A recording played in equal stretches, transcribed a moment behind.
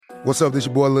What's up, this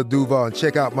your boy Lil Duval, and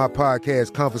check out my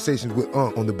podcast, Conversations with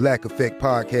Unc, on the Black Effect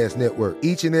Podcast Network.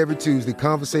 Each and every Tuesday,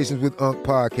 Conversations with Unc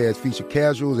podcast feature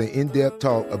casuals and in-depth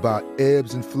talk about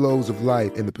ebbs and flows of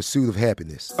life and the pursuit of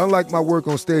happiness. Unlike my work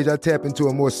on stage, I tap into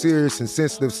a more serious and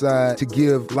sensitive side to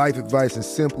give life advice and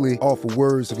simply offer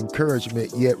words of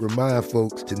encouragement, yet remind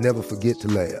folks to never forget to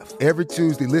laugh. Every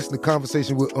Tuesday, listen to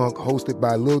Conversations with Unc, hosted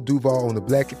by Lil Duval on the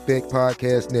Black Effect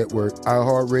Podcast Network,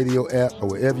 iHeartRadio app, or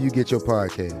wherever you get your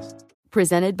podcasts.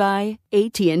 Presented by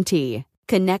AT&T.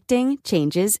 Connecting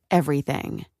changes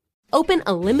everything. Open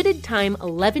a limited-time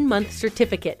 11-month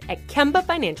certificate at Kemba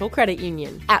Financial Credit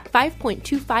Union. At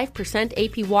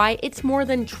 5.25% APY, it's more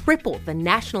than triple the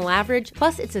national average,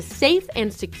 plus it's a safe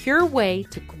and secure way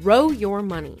to grow your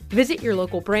money. Visit your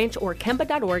local branch or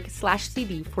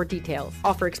kemba.org/cb for details.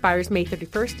 Offer expires May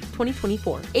 31st,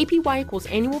 2024. APY equals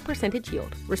annual percentage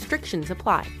yield. Restrictions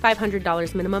apply.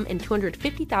 $500 minimum and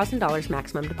 $250,000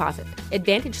 maximum deposit.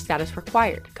 Advantage status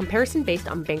required. Comparison based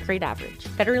on bank rate average.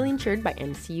 Federally insured by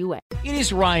NCUA. It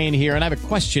is Ryan here, and I have a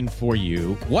question for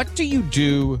you. What do you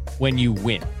do when you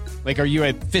win? Like, are you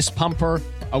a fist pumper,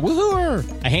 a woo-hooer,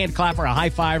 a hand clapper, a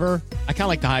high-fiver? I kind of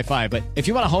like the high-five, but if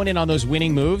you want to hone in on those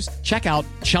winning moves, check out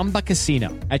Chumba Casino.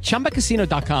 At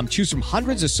ChumbaCasino.com, choose from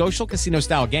hundreds of social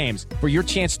casino-style games for your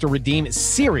chance to redeem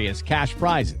serious cash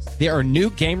prizes. There are new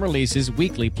game releases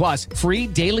weekly, plus free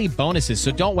daily bonuses,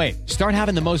 so don't wait. Start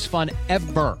having the most fun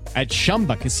ever at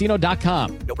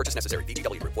ChumbaCasino.com. No purchase necessary.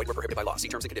 VGW. Void where prohibited by law. See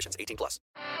terms and conditions. 18+.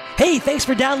 Hey, thanks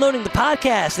for downloading the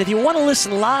podcast. If you want to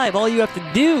listen live, all you have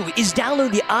to do is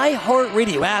download the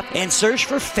iHeartRadio app and search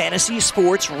for Fantasy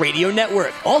Sports Radio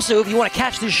Network. Also, if you want to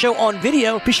catch this show on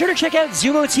video, be sure to check out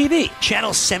Zumo TV,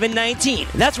 channel 719.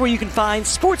 That's where you can find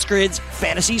Sports Grid's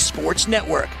Fantasy Sports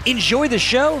Network. Enjoy the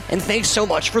show, and thanks so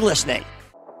much for listening.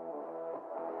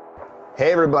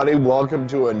 Hey, everybody. Welcome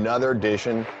to another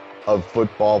edition of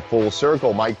Football Full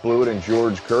Circle. Mike Blewett and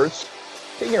George Kurtz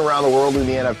taking around the world in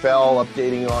the NFL,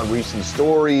 updating on recent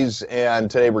stories, and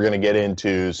today we're going to get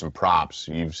into some props.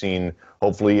 You've seen,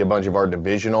 hopefully, a bunch of our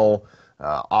divisional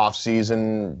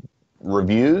off-season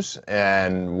reviews,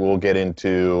 and we'll get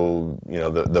into,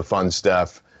 the fun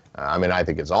stuff. I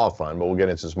think it's all fun, but we'll get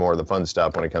into some more of the fun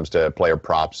stuff when it comes to player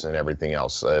props and everything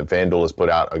else. FanDuel has put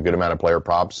out a good amount of player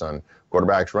props on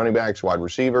quarterbacks, running backs, wide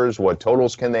receivers. What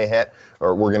totals can they hit?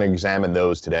 Or we're going to examine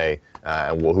those today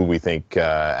and who we think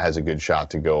has a good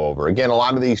shot to go over. Again, a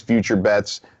lot of these future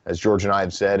bets, as George and I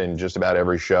have said in just about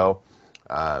every show,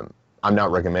 I'm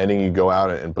not recommending you go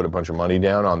out and put a bunch of money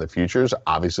down on the futures.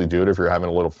 Obviously do it if you're having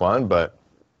a little fun, but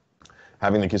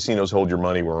having the casinos hold your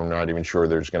money where we're not even sure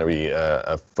there's going to be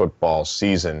a football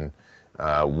season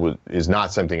is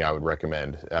not something I would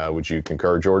recommend. Would you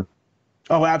concur, George?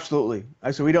 Oh, absolutely.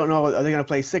 So we don't know, are they going to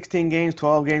play 16 games,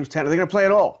 12 games, 10? Are they going to play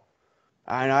at all?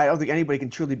 And I don't think anybody can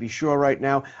truly be sure right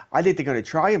now. I think they're going to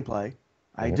try and play.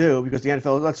 I do, because the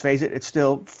NFL, let's face it, it's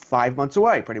still 5 months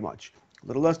away, pretty much. A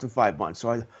little less than 5 months.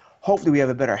 So hopefully we have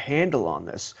a better handle on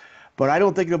this. But I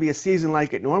don't think it'll be a season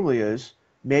like it normally is.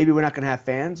 Maybe we're not going to have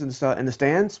fans in the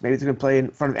stands. Maybe it's going to play in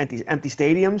front of empty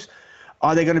stadiums.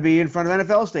 Are they going to be in front of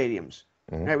NFL stadiums?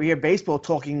 Right, we hear baseball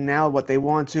talking now what they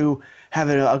want to have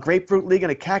a grapefruit league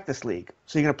and a cactus league.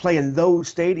 So you're going to play in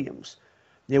those stadiums,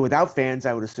 without fans,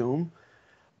 I would assume.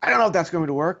 I don't know if that's going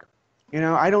to work.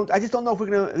 I just don't know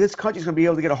if this country's going to be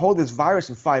able to get a hold of this virus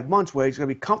in 5 months where it's going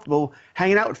to be comfortable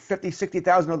hanging out with 50,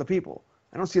 60,000 other people.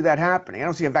 I don't see that happening. I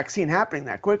don't see a vaccine happening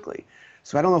that quickly.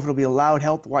 So I don't know if it'll be allowed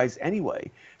health-wise anyway.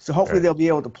 So hopefully they'll be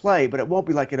able to play, but it won't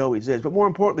be like it always is. But more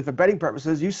importantly, for betting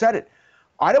purposes, you said it.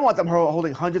 I don't want them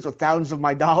holding hundreds or thousands of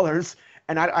my dollars,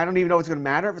 and I don't even know if it's going to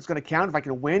matter, if it's going to count, if I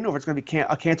can win, or if it's going to be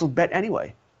a canceled bet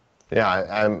anyway.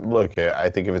 Yeah, look, I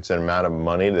think if it's an amount of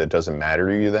money that doesn't matter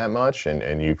to you that much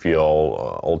and you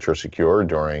feel ultra secure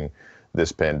during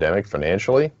this pandemic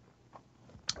financially,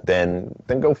 then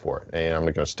go for it. And I'm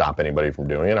not going to stop anybody from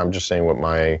doing it. I'm just saying what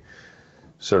my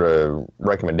sort of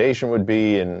recommendation would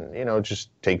be, and just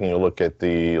taking a look at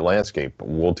the landscape.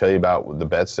 We'll tell you about the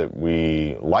bets that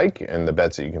we like and the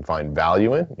bets that you can find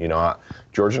value in.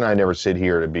 George and I never sit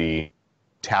here to be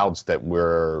touts that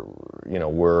we're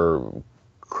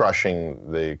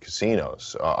crushing the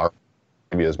casinos.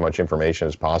 Give you as much information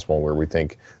as possible where we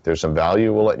think there's some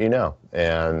value. We'll let you know,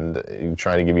 and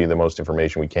trying to give you the most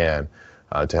information we can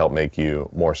to help make you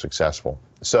more successful.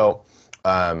 So,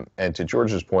 and to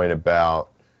George's point about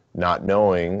not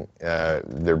knowing,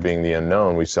 there being the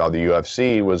unknown, we saw the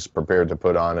UFC was prepared to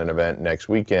put on an event next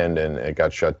weekend, and it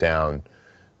got shut down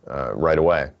right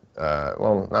away.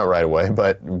 Well, not right away,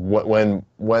 but when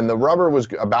the rubber was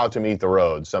about to meet the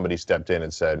road, somebody stepped in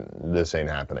and said, this ain't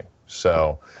happening.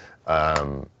 So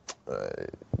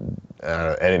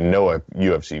and no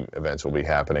UFC events will be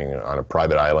happening on a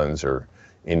private islands or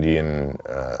Indian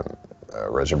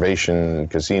reservation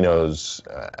casinos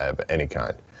of any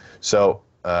kind. So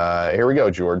here we go,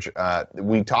 George.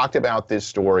 We talked about this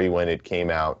story when it came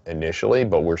out initially,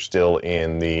 but we're still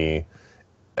in the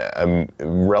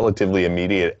relatively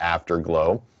immediate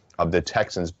afterglow of the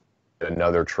Texans'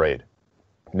 another trade.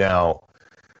 Now,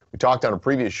 we talked on a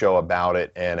previous show about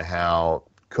it and how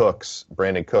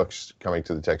Brandon Cooks coming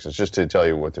to the Texans. Just to tell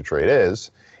you what the trade is,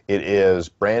 it is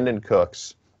Brandon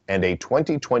Cooks and a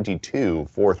 2022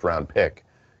 fourth-round pick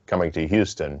coming to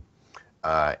Houston,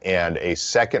 and a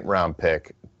second-round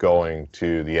pick going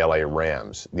to the LA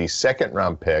Rams. The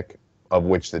second-round pick, of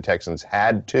which the Texans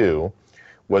had two,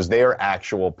 was their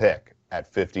actual pick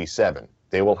at 57.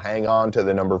 They will hang on to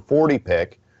the number 40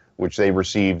 pick, which they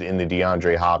received in the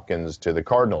DeAndre Hopkins to the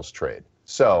Cardinals trade.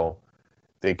 So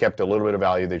they kept a little bit of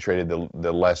value. They traded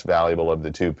the less valuable of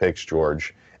the two picks,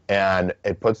 George, and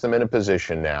it puts them in a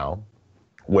position now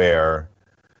where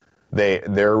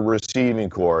their receiving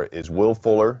core is Will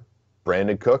Fuller,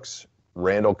 Brandon Cooks,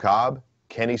 Randall Cobb,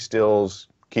 Kenny Stills,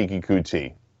 Keke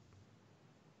Coutee.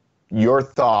 Your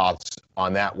thoughts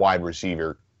on that wide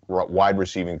receiving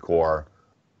core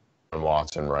on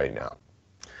Watson right now?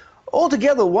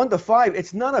 Altogether, 1 to 5,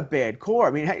 it's not a bad core.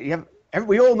 I mean,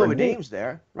 we all know the names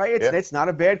there, right? It's not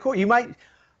a bad core.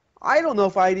 I don't know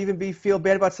if I'd even feel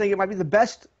bad about saying it might be the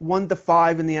best 1 to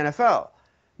 5 in the NFL.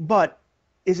 But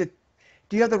do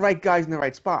you have the right guys in the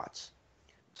right spots?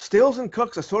 Stills and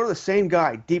Cooks are sort of the same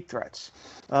guy, deep threats.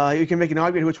 You can make an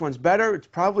argument which one's better. It's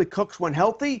probably Cooks when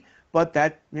healthy, but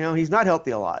he's not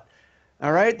healthy a lot.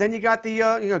 All right, then you got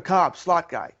the Cobb, slot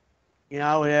guy.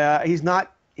 He's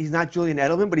not Julian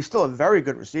Edelman, but he's still a very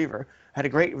good receiver. Had a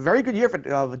very good year for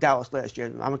Dallas last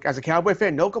year. As a Cowboy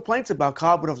fan, no complaints about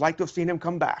Cobb. Would have liked to have seen him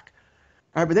come back.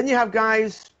 All right, but then you have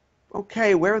guys.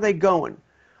 Okay, where are they going?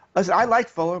 Listen, I like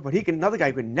Fuller, but another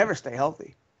guy who can never stay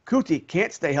healthy. Coutee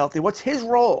can't stay healthy. What's his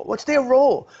role? What's their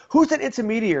role? Who's that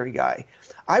intermediary guy?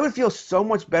 I would feel so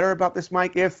much better about this,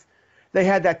 Mike, if they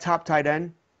had that top tight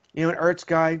end, an Ertz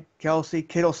guy, Kelsey,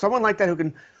 Kittle, someone like that who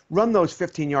can run those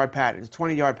 15-yard patterns,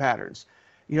 20-yard patterns.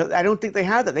 I don't think they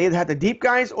have that. They either have the deep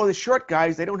guys or the short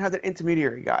guys. They don't have that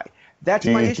intermediary guy. That's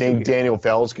my issue. Do you think Daniel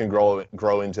Fells can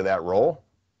grow into that role?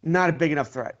 Not a big enough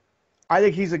threat. I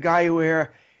think he's a guy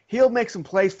where he'll make some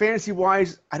plays.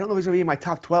 Fantasy-wise, I don't know if he's going to be in my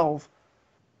top 12.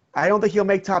 I don't think he'll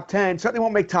make top 10. Certainly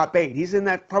won't make top 8. He's in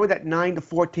probably that 9 to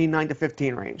 14, 9 to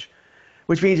 15 range,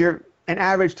 which means you're an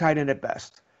average tight end at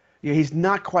best. He's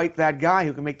not quite that guy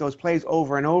who can make those plays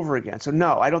over and over again. So,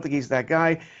 no, I don't think he's that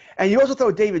guy. And you also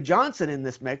throw David Johnson in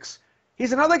this mix.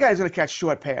 He's another guy who's going to catch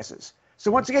short passes.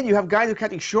 So, once again, you have guys who are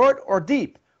catching short or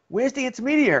deep. Where's the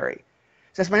intermediary?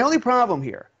 So that's my only problem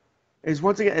here.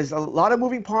 Once again, there's a lot of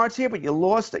moving parts here, but you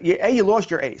lost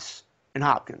your ace in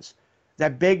Hopkins.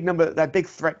 That big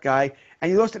threat guy,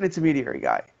 and you lost an intermediary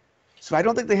guy. So I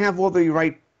don't think they have all the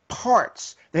right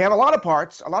parts. They have a lot of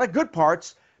parts, a lot of good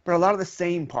parts, but a lot of the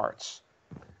same parts.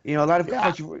 A lot of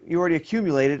parts you already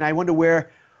accumulated, and I wonder where's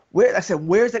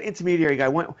that intermediary guy?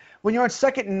 When you're on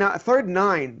third and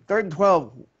 9, third and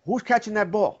 12, who's catching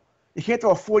that ball? You can't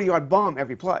throw a 40-yard bomb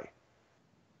every play.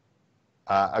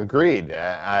 Agreed.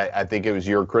 I think it was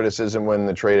your criticism when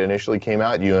the trade initially came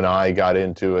out. You and I got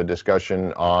into a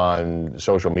discussion on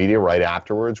social media right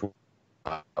afterwards,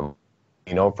 from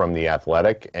The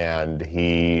Athletic, and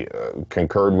he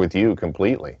concurred with you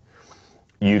completely.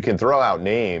 You can throw out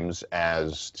names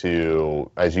as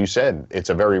you said,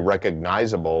 it's a very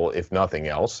recognizable, if nothing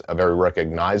else, a very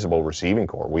recognizable receiving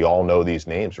core. We all know these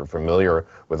names. We're familiar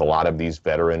with a lot of these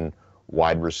veteran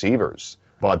wide receivers.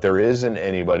 But there isn't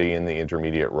anybody in the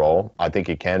intermediate role. I think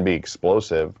it can be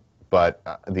explosive, but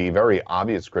the very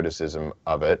obvious criticism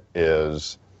of it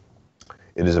is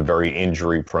a very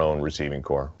injury-prone receiving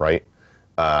core, right?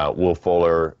 Will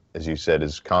Fuller, as you said,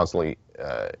 is constantly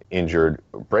injured.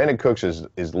 Brandon Cooks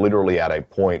is literally at a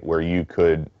point where you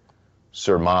could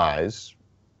surmise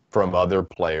from other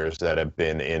players that have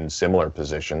been in similar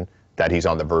position that he's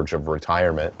on the verge of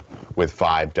retirement with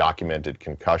 5 documented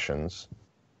concussions.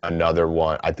 Another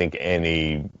one, I think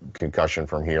any concussion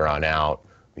from here on out,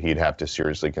 he'd have to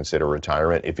seriously consider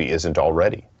retirement if he isn't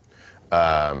already.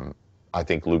 I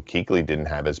think Luke Kuechly didn't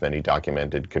have as many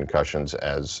documented concussions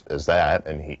as that,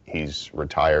 and he's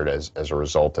retired as a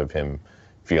result of him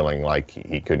feeling like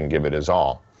he couldn't give it his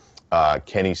all.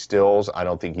 Kenny Stills, I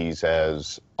don't think he's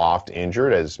as oft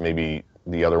injured as maybe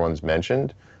the other ones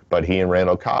mentioned, but he and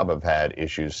Randall Cobb have had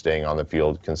issues staying on the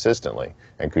field consistently.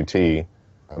 And Coutee,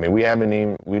 I mean,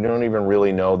 we don't even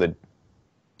really know that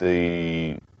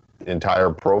the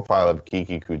entire profile of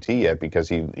Kiki Kuti yet because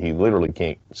he literally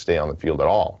can't stay on the field at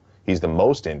all. He's the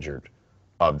most injured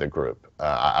of the group.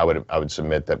 I would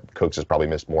submit that Cooks has probably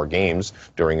missed more games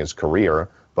during his career,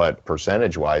 but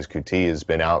percentage-wise, Kuti has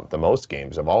been out the most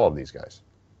games of all of these guys.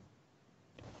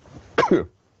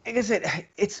 Like I said,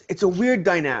 it's a weird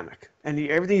dynamic, and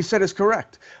everything you said is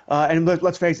correct. And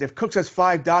let's face it, if Cooks has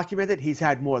 5 documented, he's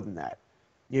had more than that.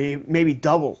 Maybe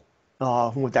double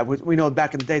with that. We know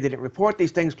back in the day they didn't report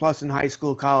these things. Plus, in high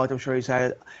school, college, I'm sure he's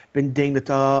been dinged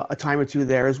a time or two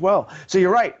there as well. So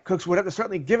you're right. Cooks would have to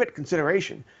certainly give it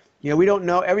consideration. We don't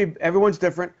know. Everyone's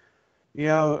different.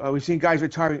 We've seen guys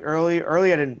retiring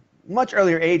early at a much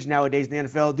earlier age nowadays in the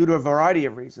NFL due to a variety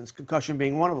of reasons, concussion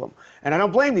being one of them. And I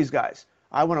don't blame these guys.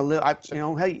 I want to live.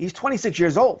 Hey, he's 26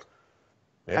 years old.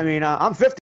 Yeah. I mean, I'm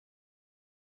 50.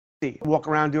 Walk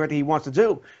around, do everything he wants to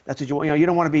do. That's what you want. You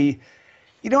don't want to be.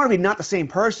 You don't want to be not the same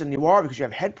person you are because you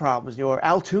have head problems. You're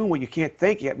Altoon where you can't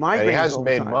think. You get migraines. He hasn't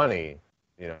made money.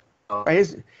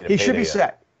 He should be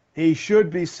set. He should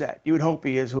be set. You would hope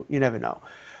he is. You never know.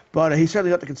 But he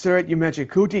certainly got to consider it. You mentioned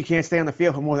Kuti can't stay on the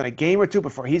field for more than a game or two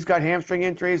before he's got hamstring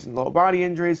injuries and lower body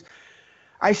injuries.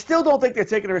 I still don't think they're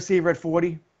taking a receiver at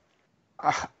 40.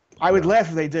 I would laugh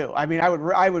if they do. I mean, I would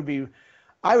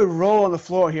roll on the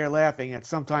floor here laughing at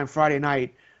sometime Friday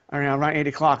night around 8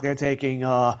 o'clock. They're taking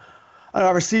a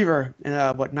receiver in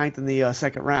ninth in the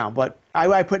second round. But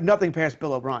I put nothing past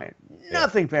Bill O'Brien.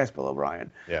 Nothing past Bill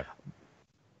O'Brien. Yeah.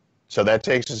 So that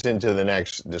takes us into the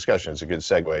next discussion. It's a good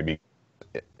segue.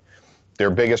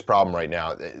 Their biggest problem right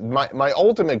now, my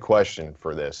ultimate question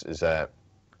for this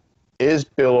is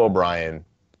Bill O'Brien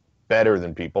better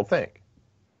than people think?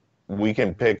 We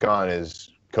can pick on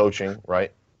his coaching,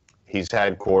 right? He's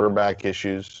had quarterback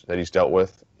issues that he's dealt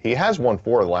with. He has won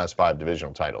 4 of the last 5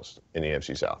 divisional titles in the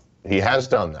AFC South. He has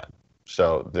done that.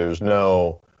 So there's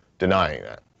no denying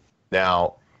that.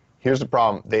 Now, here's the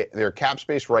problem. Their cap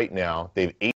space right now,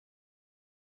 they've 18.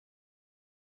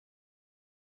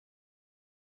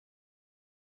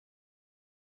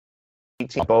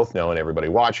 Both know, and everybody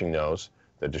watching knows,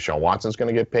 that Deshaun Watson's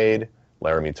going to get paid.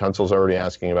 Laramie Tunsil's already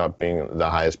asking about being the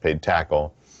highest paid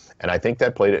tackle. And I think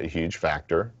that played a huge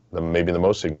factor, maybe the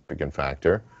most significant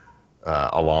factor,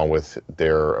 along with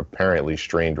their apparently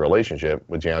strained relationship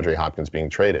with DeAndre Hopkins being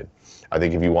traded. I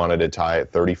think if you wanted to tie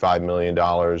 $35 million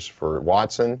for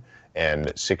Watson and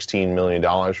 $16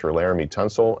 million for Laramie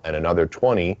Tunsil and another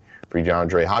 $20 for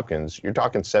DeAndre Hopkins, you're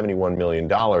talking $71 million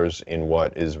in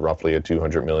what is roughly a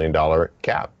 $200 million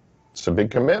cap. It's a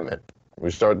big commitment. We're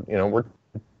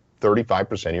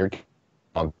 35% of your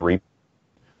on 3.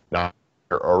 Now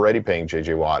you're already paying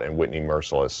J.J. Watt and Whitney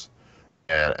Merciless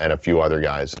and a few other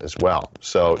guys as well.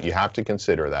 So you have to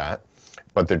consider that.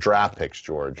 But the draft picks,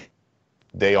 George,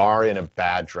 they are in a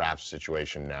bad draft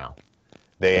situation now.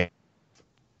 They have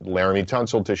Laramie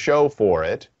Tunsil to show for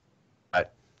it.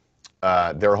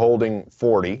 They're holding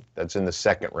 40, that's in the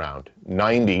second round.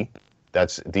 90,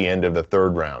 that's the end of the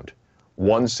third round.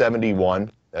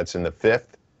 171, that's in the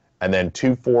fifth. And then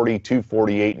 240,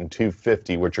 248, and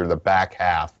 250, which are the back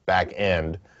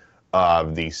end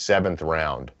of the 7th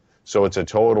round. So it's a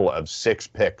total of 6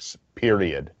 picks,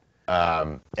 period.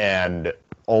 And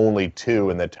only 2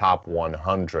 in the top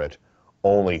 100,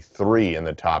 only 3 in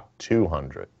the top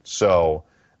 200. So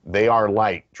they are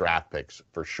light draft picks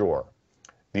for sure.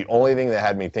 The only thing that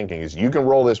had me thinking is you can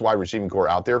roll this wide receiving core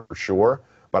out there for sure,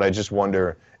 but I just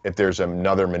wonder if there's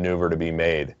another maneuver to be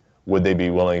made. Would they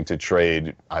be willing to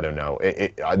trade? I don't know.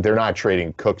 They're not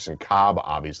trading Cooks and Cobb,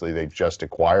 obviously. They've just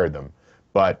acquired them.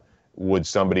 But would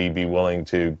somebody be willing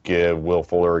to give Will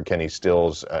Fuller or Kenny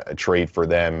Stills a trade for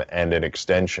them and an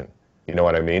extension? You know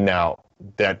what I mean? Now,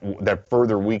 that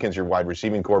further weakens your wide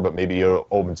receiving core, but maybe it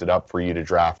opens it up for you to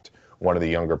draft one of the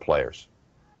younger players.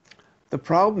 The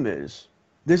problem is,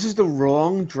 this is the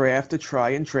wrong draft to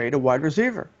try and trade a wide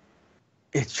receiver.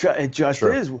 It just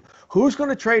sure. is. Who's going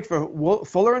to trade for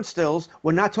Fuller and Stills?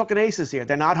 We're not talking aces here.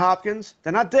 They're not Hopkins.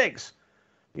 They're not Diggs.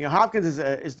 Hopkins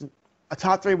is a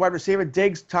top 3 wide receiver.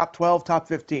 Diggs, top 12, top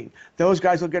 15. Those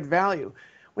guys will get value.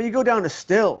 When you go down to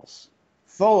Stills,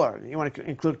 Fuller, you want to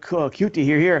include Kuti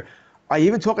here. Are you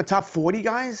even talking top 40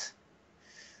 guys?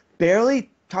 Barely?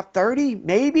 Top 30?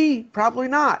 Maybe? Probably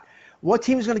not. What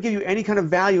team is going to give you any kind of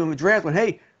value in the draft when,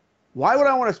 hey, why would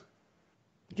I want to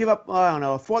give up, a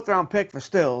 4th-round pick for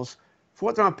Stills,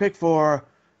 4th-round pick for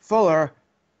Fuller,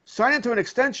 sign into an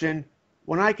extension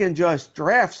when I can just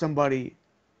draft somebody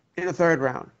in the 3rd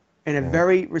round in a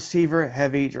very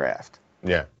receiver-heavy draft?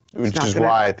 Yeah, which is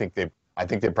why I think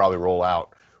they probably roll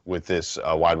out with this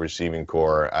wide receiving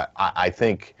core. I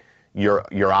think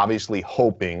you're obviously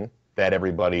hoping that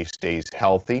everybody stays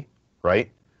healthy,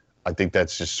 right? I think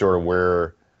that's just sort of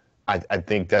where I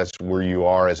think that's where you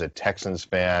are as a Texans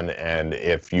fan. And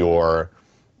if you're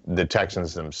the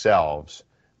Texans themselves,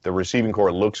 the receiving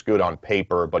corps looks good on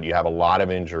paper, but you have a lot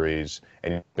of injuries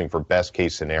and you're looking for best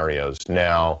case scenarios.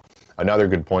 Now, another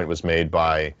good point was made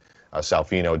by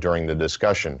Salfino during the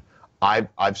discussion.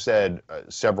 I've said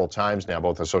several times now,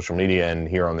 both on social media and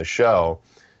here on the show,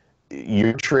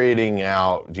 you're trading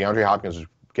out DeAndre Hopkins is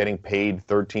getting paid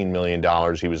 $13 million.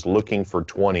 He was looking for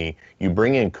 20. You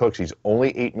bring in Cooks, he's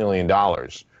only $8 million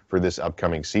for this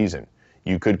upcoming season.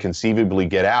 You could conceivably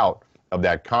get out of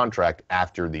that contract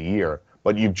after the year,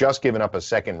 but you've just given up a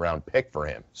second-round pick for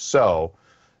him. So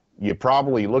you're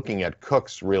probably looking at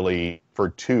Cooks really for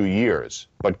 2 years.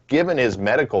 But given his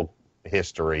medical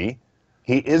history,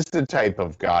 he is the type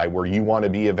of guy where you want to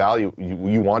be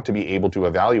able to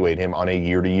evaluate him on a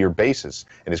year-to-year basis.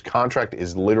 And his contract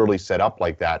is literally set up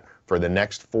like that for the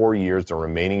next 4 years, the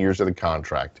remaining years of the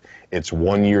contract. It's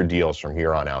 1-year deals from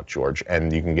here on out, George,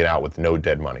 and you can get out with no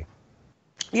dead money.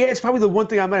 Yeah, it's probably the one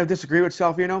thing I might have disagreed with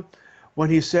Salfino when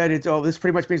he said, this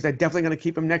pretty much means they're definitely going to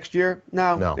keep him next year.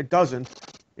 No, it doesn't.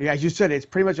 Yeah, as you said, it's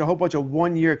pretty much a whole bunch of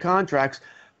 1-year contracts.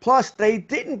 Plus, they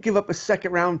didn't give up a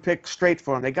second-round pick straight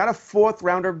for him. They got a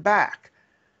fourth-rounder back.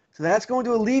 So that's going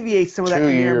to alleviate some of that. 2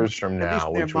 years from now,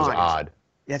 which was odd.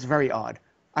 Yeah, it's very odd.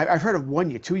 I've heard of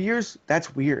 1 year. 2 years?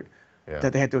 That's weird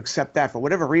that they had to accept that for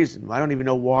whatever reason. I don't even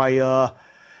know why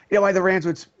why the Rams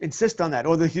would insist on that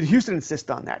or the Houston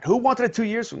insist on that. Who wanted it 2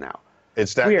 years from now?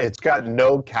 It's got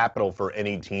no capital for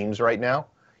any teams right now.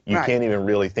 You can't even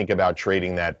really think about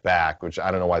trading that back, which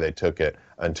I don't know why they took it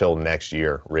until next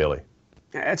year, really.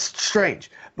 It's strange.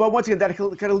 But once again, that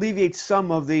can alleviate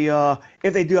some of the,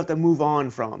 if they do have to move on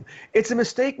from him. It's a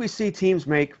mistake we see teams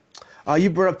make. You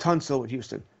brought up Tunsil with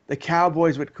Houston, the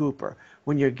Cowboys with Cooper.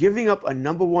 When you're giving up a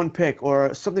number 1 pick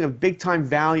or something of big-time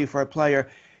value for a player,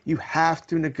 you have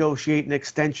to negotiate an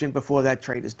extension before that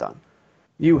trade is done.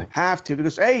 You have to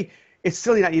because, A, it's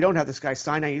silly that you don't have this guy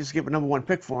signed and you just give a number 1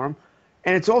 pick for him.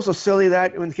 And it's also silly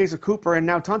that in the case of Cooper and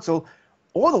now Tunsil,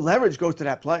 all the leverage goes to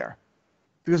that player.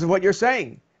 Because of what you're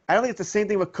saying. I don't think it's the same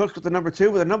thing with Cooks with the number 2.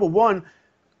 With the number 1,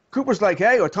 Cooper's like,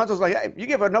 hey, or Tunsil's like, hey, you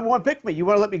give a number 1 pick to me. You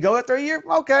want to let me go after a year?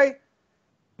 Okay.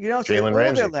 So Jalen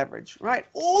Ramsey. All their leverage, right?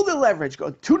 All the leverage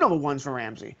goes. 2 number 1s for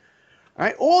Ramsey. All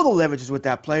right? All the leverage is with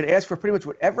that player to ask for pretty much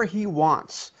whatever he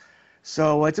wants.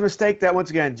 So it's a mistake that, once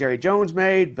again, Jerry Jones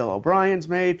made, Bill O'Brien's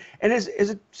made. And is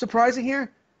it surprising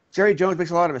here? Jerry Jones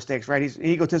makes a lot of mistakes, right? He's an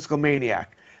egotistical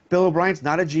maniac. Bill O'Brien's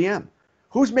not a GM.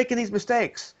 Who's making these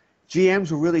mistakes? GMs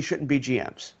who really shouldn't be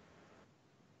GMs.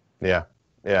 Yeah.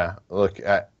 Look,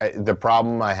 the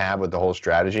problem I have with the whole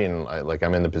strategy, and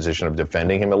I'm in the position of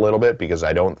defending him a little bit because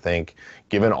I don't think,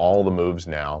 given all the moves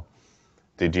now,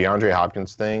 the DeAndre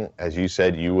Hopkins thing, as you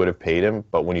said, you would have paid him.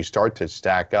 But when you start to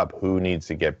stack up who needs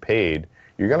to get paid,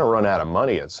 you're going to run out of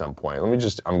money at some point.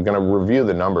 I'm going to review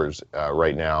the numbers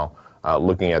right now,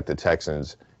 looking at the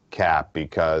Texans cap,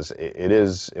 because it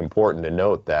is important to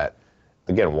note that,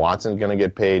 again, Watson's going to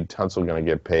get paid, Tunsil going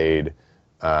to get paid.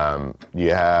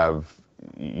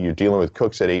 You're dealing with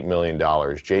Cooks at $8 million.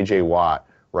 J.J. Watt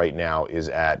right now is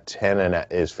at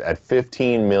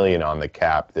 $15 million on the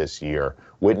cap this year.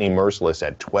 Whitney Merciless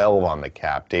at $12 on the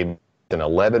cap. David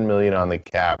 $11 million on the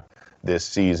cap this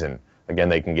season. Again,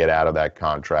 they can get out of that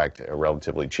contract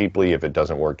relatively cheaply if it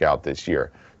doesn't work out this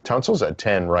year. Tunsil's at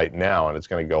 10 right now, and it's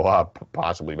going to go up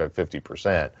possibly by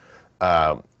 50%.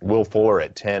 Will Fuller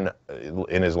at 10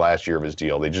 in his last year of his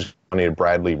deal. They just wanted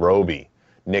Bradley Roby.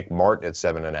 Nick Martin at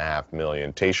 $7.5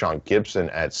 million. Tayshaun Gibson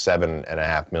at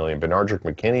 $7.5 million. Benardrick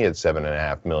McKinney at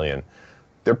 $7.5 million.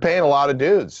 They're paying a lot of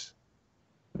dudes.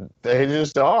 They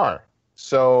just are.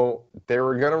 So they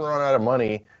were going to run out of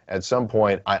money at some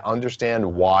point. I understand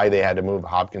why they had to move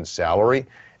Hopkins' salary.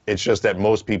 It's just that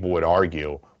most people would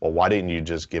argue, well, why didn't you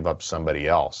just give up somebody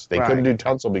else? They couldn't do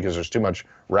Tunsil because there's too much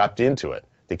wrapped into it.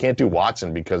 They can't do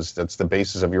Watson because that's the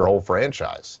basis of your whole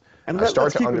franchise. And I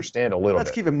start to understand a little bit.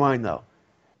 Let's keep in mind, though,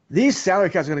 these salary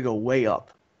caps are going to go way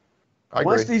up. I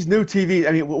Once agree. these new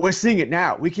TVs, we're seeing it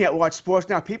now. We can't watch sports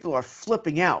now. People are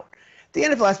flipping out. The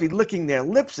NFL has to be licking their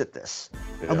lips at this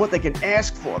of what they can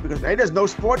ask for because there's no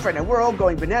sports right now. We're all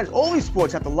going bananas. All these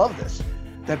sports have to love this,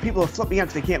 that people are flipping out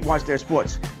because they can't watch their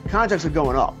sports. Contracts are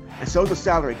going up, and so is the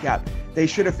salary cap. They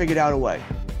should have figured out a way.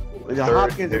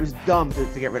 Hopkins, it was dumb to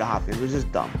get rid of Hopkins. It was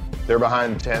just dumb. They're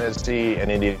behind Tennessee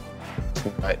and Indiana,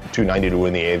 290 to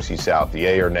win the AFC South. The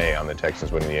yay or nay on the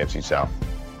Texans winning the AFC South?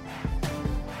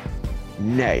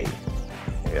 Nay.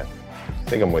 Yeah, I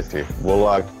think I'm with you.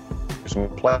 We'll some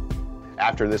play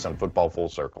after this on Football Full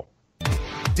Circle.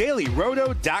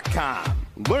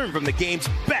 DailyRoto.com. Learn from the game's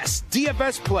best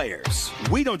DFS players.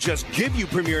 We don't just give you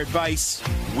premier advice,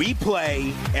 we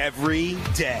play every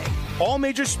day. All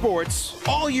major sports,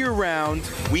 all year round,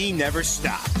 we never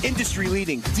stop.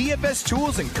 Industry-leading DFS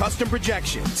tools and custom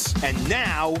projections. And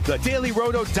now, the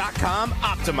DailyRoto.com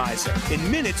Optimizer.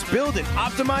 In minutes, build and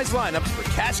optimize lineups for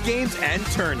cash games and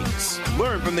tourneys.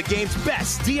 Learn from the game's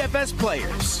best DFS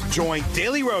players. Join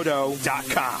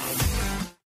DailyRoto.com.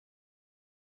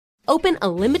 Open a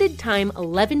limited-time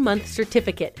 11-month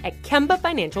certificate at Kemba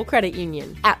Financial Credit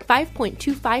Union. At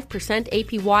 5.25%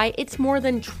 APY, it's more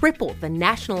than triple the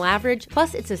national average,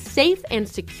 plus it's a safe and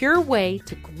secure way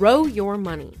to grow your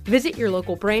money. Visit your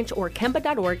local branch or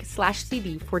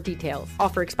kemba.org/CD for details.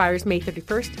 Offer expires May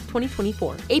 31st,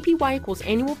 2024. APY equals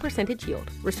annual percentage yield.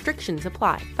 Restrictions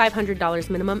apply. $500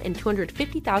 minimum and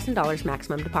 $250,000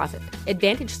 maximum deposit.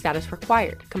 Advantage status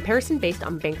required. Comparison based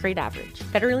on bank rate average.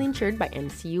 Federally insured by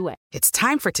NCUA. It's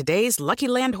time for today's Lucky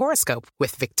Land horoscope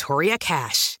with Victoria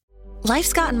Cash.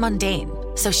 Life's gotten mundane,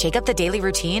 so shake up the daily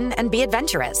routine and be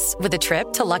adventurous with a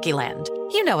trip to Lucky Land.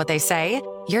 You know what they say,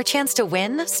 your chance to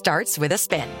win starts with a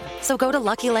spin. So go to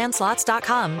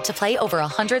LuckyLandSlots.com to play over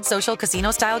 100 social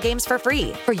casino-style games for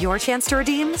free for your chance to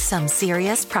redeem some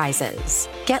serious prizes.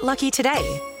 Get lucky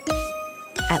today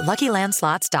at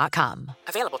LuckyLandSlots.com.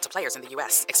 Available to players in the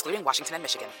U.S., excluding Washington and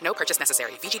Michigan. No purchase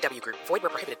necessary. VGW Group. Void where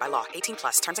prohibited by law.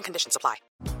 18+. Terms and conditions apply.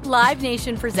 Live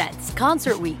Nation presents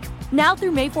Concert Week. Now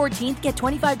through May 14th, get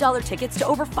 $25 tickets to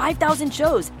over 5,000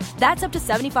 shows. That's up to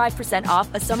 75%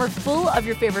 off a summer full of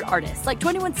your favorite artists like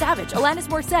 21 Savage, Alanis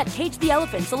Morissette, Cage the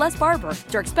Elephant, Celeste Barber,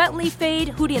 Dierks Bentley, Fade,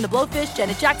 Hootie and the Blowfish,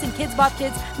 Janet Jackson, Kids Bop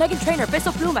Kids, Meghan Trainor,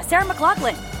 Bissell Pluma, Sarah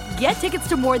McLachlan. Get tickets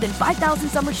to more than 5,000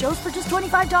 summer shows for just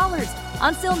 $25.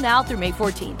 On sale now through May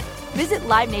 14th. Visit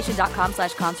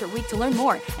LiveNation.com/Concert Week to learn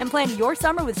more and plan your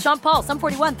summer with Sean Paul, Sum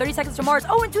 41, 30 Seconds to Mars,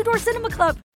 and Two Door Cinema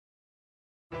Club.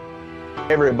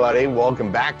 Hey everybody,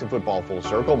 welcome back to Football Full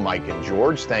Circle. Mike and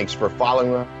George, thanks for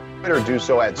following me. Or do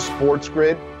so at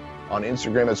SportsGrid on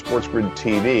Instagram at SportsGrid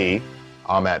TV.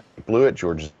 I'm at Blue at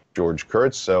George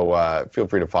Kurtz, so feel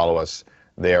free to follow us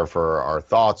there for our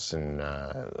thoughts and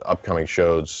upcoming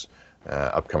shows,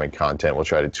 upcoming content. We'll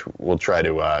try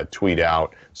to tweet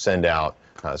out, send out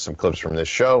some clips from this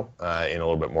show in a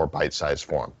little bit more bite-sized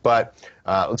form. But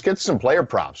let's get to some player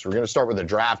props. We're going to start with the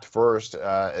draft first.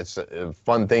 It's a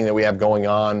fun thing that we have going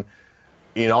on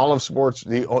in all of sports.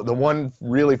 The one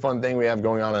really fun thing we have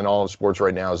going on in all of sports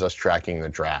right now is us tracking the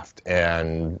draft.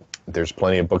 And there's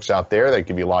plenty of books out there that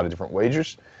give you a lot of different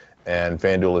wagers. And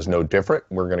FanDuel is no different.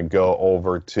 We're going to go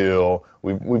over to,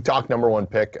 we've talked number one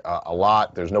pick a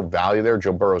lot. There's no value there.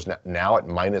 Joe Burrow's now at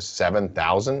minus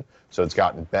 7,000. So it's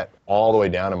gotten bet all the way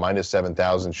down to minus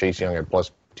 7,000. Chase Young at plus.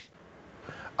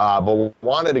 But we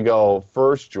wanted to go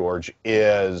first, George,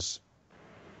 is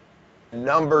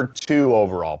number 2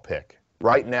 overall pick.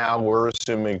 Right now, we're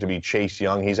assuming to be Chase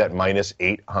Young. He's at minus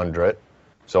 800.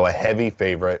 So a heavy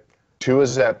favorite. 2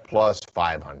 is at plus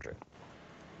 500.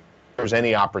 There's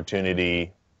any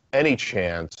opportunity, any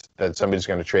chance that somebody's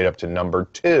going to trade up to number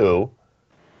 2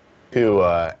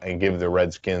 and give the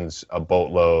Redskins a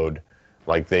boatload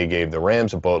like they gave the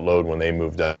Rams a boatload when they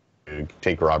moved up to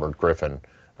take Robert Griffin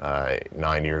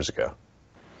 9 years ago?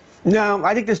 No,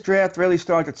 I think this draft really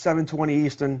starts at 7:20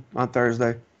 Eastern on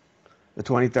Thursday, the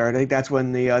 23rd. I think that's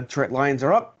when the Detroit Lions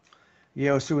are up.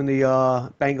 Assuming the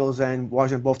Bengals and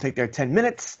Washington both take their 10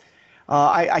 minutes.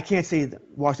 I can't see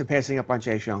Washington passing up on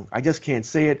Chase Young. I just can't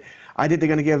see it. I think they're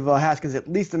going to give Haskins at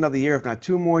least another year, if not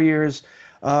 2 more years.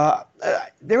 The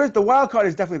wild card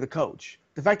is definitely the coach.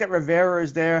 The fact that Rivera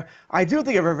is there, I do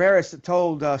think if Rivera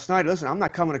told Snyder, listen, I'm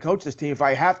not coming to coach this team if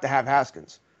I have to have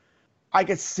Haskins. I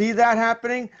could see that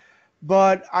happening,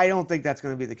 but I don't think that's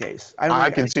going to be the case. I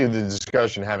can see the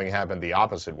discussion having happened the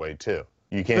opposite way, too.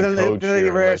 You can't coach here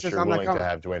unless you're willing to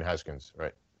have Dwayne Haskins,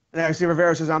 right? And I see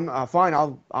Rivera says, "I'm fine.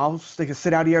 I'll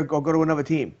sit out here, go to another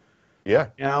team." Yeah.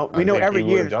 We know every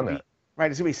year. Done that. Right.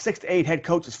 There's gonna be 6 to 8 head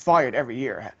coaches fired every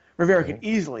year. Rivera can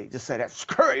easily just say that.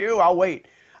 Screw you. I'll wait.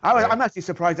 I'm actually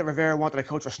surprised that Rivera wanted to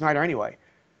coach for Snyder anyway.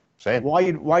 Same. Why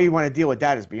you want to deal with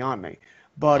that is beyond me.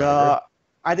 But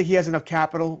I think he has enough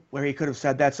capital where he could have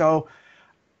said that. So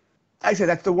I said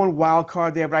that's the one wild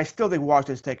card there. But I still think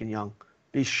Washington's taking Young.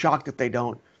 Be shocked if they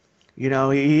don't.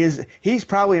 He's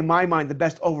probably, in my mind, the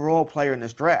best overall player in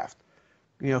this draft.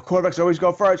 Quarterbacks always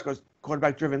go first because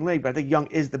quarterback-driven league, but I think Young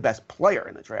is the best player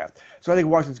in the draft. So I think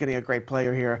Washington's getting a great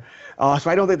player here. So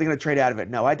I don't think they're going to trade out of it.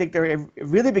 No, I think it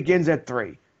really begins at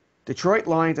 3. Detroit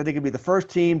Lions, I think, would be the first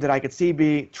team that I could see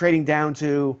be trading down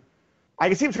to. I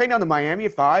could see them trading down to Miami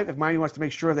at 5 if Miami wants to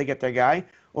make sure they get their guy.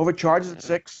 Over Chargers at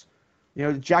 6.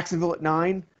 Jacksonville at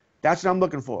 9. That's what I'm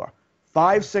looking for.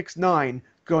 5, 6, 9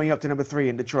 going up to number 3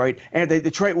 in Detroit. And if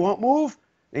Detroit won't move,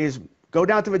 they just go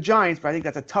down to the Giants, but I think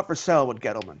that's a tougher sell with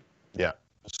Gettleman. Yeah.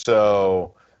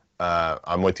 So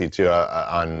I'm with you, too,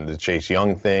 on the Chase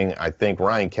Young thing. I think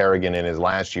Ryan Kerrigan, in his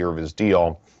last year of his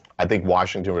deal, I think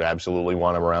Washington would absolutely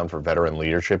want him around for veteran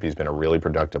leadership. He's been a really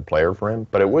productive player for him.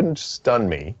 But it wouldn't stun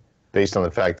me, based on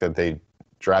the fact that they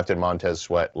drafted Montez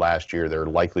Sweat last year. They're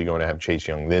likely going to have Chase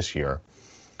Young this year.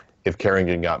 If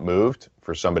Kerrigan got moved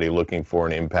for somebody looking for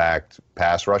an impact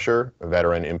pass rusher, a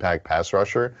veteran impact pass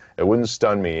rusher, it wouldn't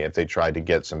stun me if they tried to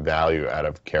get some value out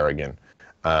of Kerrigan.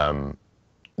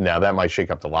 Now, that might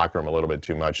shake up the locker room a little bit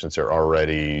too much since they're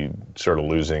already sort of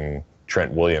losing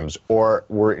Trent Williams, or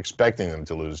we're expecting them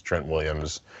to lose Trent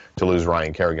Williams. To lose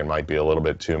Ryan Kerrigan might be a little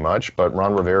bit too much, but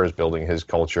Ron Rivera is building his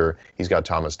culture. He's got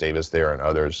Thomas Davis there and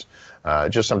others.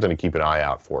 Just something to keep an eye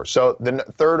out for. So the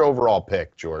third overall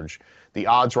pick, George, the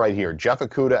odds right here: Jeff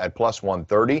Okudah at plus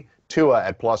 130, Tua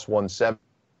at plus 170,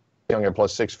 Young at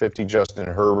plus 650, Justin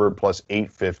Herbert plus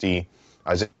 850,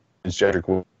 Isaiah Jedrick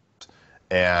Williams,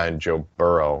 and Joe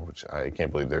Burrow, which I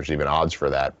can't believe there's even odds for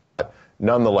that. But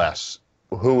nonetheless,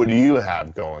 who would you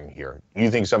have going here?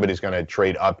 You think somebody's going to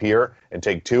trade up here and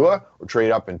take Tua, or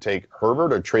trade up and take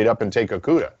Herbert, or trade up and take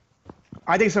Okudah?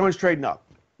 I think someone's trading up.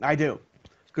 I do.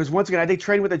 Because once again, I think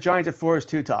trading with the Giants at 4 is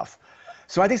too tough.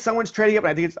 So I think someone's trading up,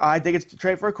 and I think it's to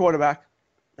trade for a quarterback.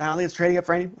 I don't think it's trading up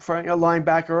for a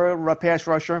linebacker or a pass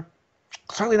rusher.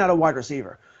 Certainly not a wide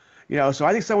receiver. So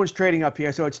I think someone's trading up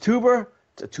here. So it's Tuba.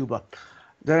 Who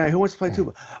wants to play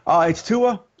Tuba? It's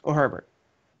Tua or Herbert.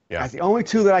 Yeah. That's the only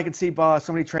two that I can see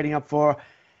somebody trading up for.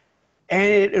 And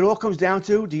it all comes down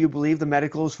to, do you believe the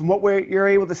medicals from what you're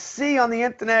able to see on the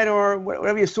internet or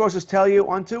whatever your sources tell you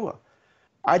on Tua?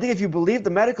 I think if you believe the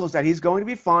medicals that he's going to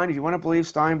be fine, if you want to believe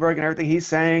Steinberg and everything he's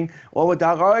saying, with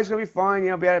Doc, he's going to be fine,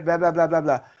 blah, blah, blah, blah,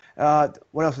 blah.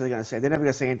 What else are they going to say? They're never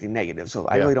going to say anything negative, so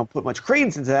I really don't put much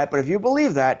credence into that. But if you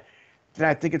believe that, then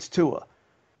I think it's Tua.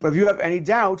 But if you have any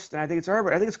doubts, then I think it's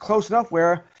Herbert. I think it's close enough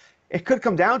where it could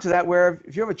come down to that, where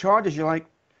if you have a Chargers, you're like,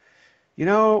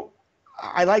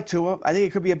 I like Tua. I think he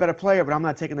could be a better player, but I'm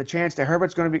not taking the chance that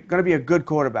Herbert's going to be a good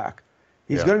quarterback.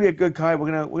 He's going to be a good guy.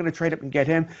 We're going to trade up and get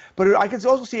him. But I can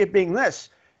also see it being this.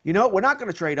 We're not going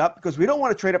to trade up because we don't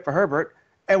want to trade up for Herbert,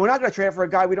 and we're not going to trade up for a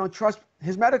guy we don't trust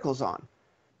his medicals on.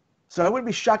 So I wouldn't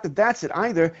be shocked if that's it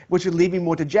either, which would lead me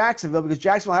more to Jacksonville, because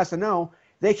Jacksonville has to know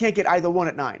they can't get either one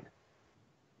at 9.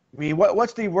 I mean,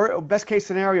 what's the best case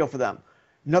scenario for them?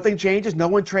 Nothing changes. No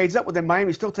one trades up. Well, then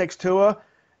Miami still takes Tua,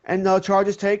 and the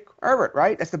Chargers take Herbert,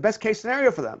 right? That's the best case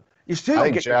scenario for them. You still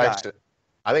get your guy.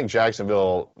 I think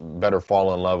Jacksonville better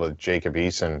fall in love with Jacob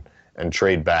Eason and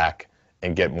trade back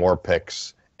and get more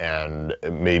picks and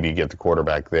maybe get the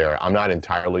quarterback there. I'm not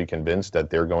entirely convinced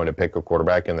that they're going to pick a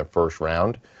quarterback in the first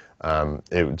round.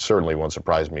 It certainly won't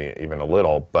surprise me even a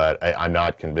little, but I'm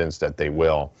not convinced that they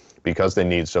will, because they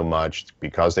need so much,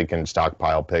 because they can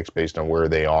stockpile picks based on where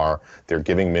they are. They're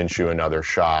giving Minshew another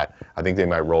shot. I think they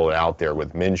might roll it out there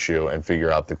with Minshew and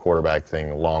figure out the quarterback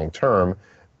thing long term,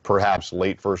 perhaps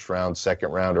late first round,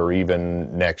 second round, or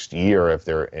even next year if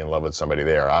they're in love with somebody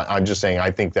there. I'm just saying I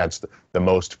think that's the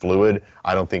most fluid.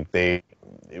 I don't think they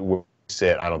will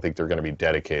sit. I don't think they're going to be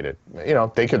dedicated.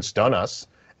 They could stun us,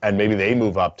 and maybe they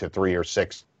move up to 3 or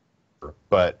 6,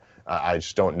 but I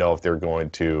just don't know if they're going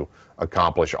to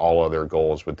accomplish all of their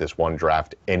goals with this one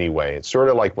draft anyway. It's sort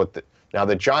of like now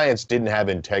the Giants didn't have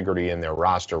integrity in their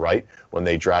roster, right? When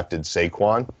they drafted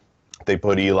Saquon, they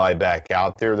put Eli back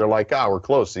out there. They're like, we're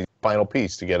close. He's the final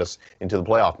piece to get us into the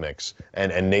playoff mix.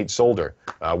 And Nate Solder,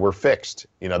 we're fixed.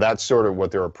 That's sort of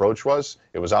what their approach was.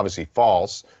 It was obviously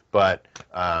false, but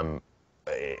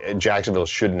Jacksonville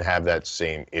shouldn't have that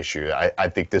same issue. I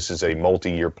think this is a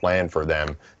multi-year plan for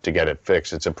them to get it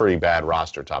fixed. It's a pretty bad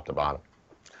roster top to bottom.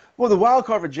 Well, the wild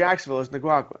card for Jacksonville is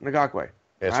Ngakoue,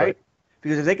 right?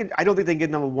 Because if they can, I don't think they can get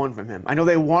number 1 from him. I know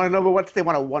they want a number 1. They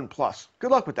want a 1+.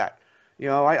 Good luck with that.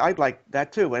 I'd like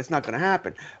that too, but it's not going to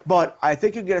happen. But I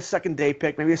think you get a second-day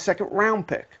pick, maybe a second-round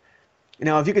pick.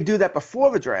 If you could do that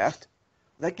before the draft,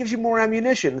 that gives you more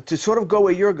ammunition to sort of go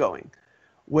where you're going.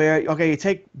 Where, you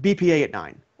take BPA at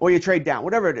 9, or you trade down,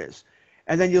 whatever it is.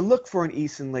 And then you look for an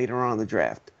Eason later on in the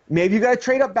draft. Maybe you got to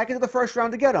trade up back into the first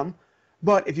round to get him.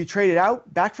 But if you trade it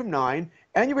out, back from 9,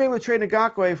 and you're able to trade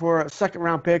Ngakoue for a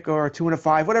second-round pick or a 2 and a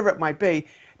 5, whatever it might be,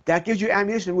 that gives you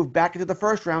ammunition to move back into the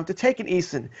first round to take an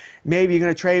Eason. Maybe you're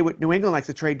going to trade with New England, likes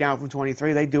to trade down from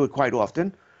 23. They do it quite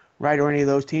often, right? Or any of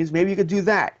those teams. Maybe you could do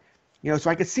that. So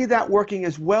I could see that working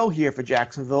as well here for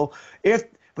Jacksonville.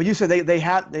 But you said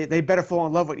they better fall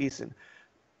in love with Eason.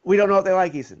 We don't know if they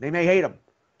like Eason. They may hate him.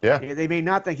 Yeah. They may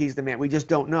not think he's the man. We just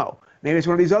don't know. Maybe it's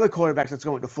one of these other quarterbacks that's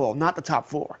going to fall, not the top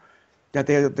 4 that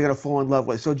they're going to fall in love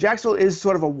with. So Jacksonville is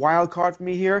sort of a wild card for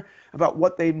me here about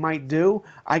what they might do.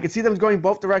 I can see them going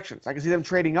both directions. I can see them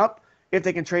trading up if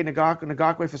they can trade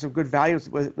Ngakoue for some good value.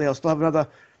 They'll still have another,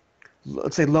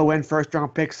 let's say, low-end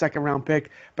first-round pick, second-round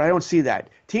pick, but I don't see that.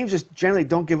 Teams just generally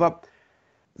don't give up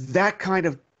that kind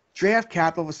of draft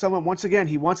capital for someone. Once again,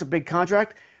 he wants a big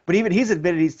contract, but even he's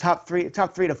admitted he's top 3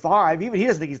 to 5. Even he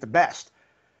doesn't think he's the best.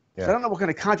 Yeah. So I don't know what kind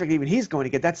of contract even he's going to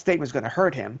get. That statement's going to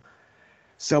hurt him.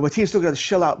 So, but team's still going to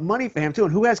shell out money for him too.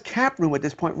 And who has cap room at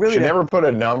this point? Really, should never put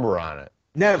a number on it.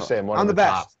 Never. Say I'm the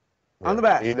best. Top. I'm the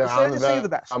best. Either say you're the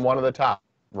best. I'm one of the top.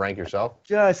 Rank yourself.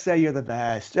 Just say you're the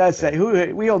best. Just say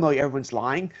we all know everyone's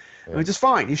lying, which is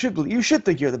fine. You should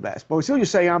think you're the best. But as soon as you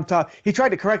say I'm top, he tried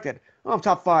to correct it. Oh, I'm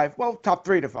top 5. Well, top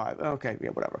 3 to 5. Okay, yeah,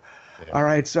 whatever. Yeah. All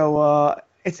right, so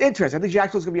it's interesting. I think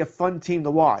Jacksonville's going to be a fun team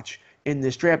to watch in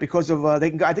this draft because of I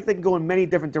think they can go in many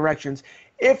different directions.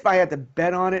 If I had to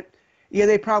bet on it, yeah,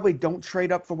 they probably don't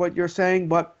trade up for what you're saying,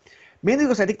 but mainly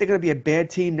because I think they're going to be a bad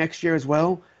team next year as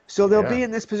well. So they'll be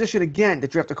in this position again to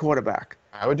draft a quarterback.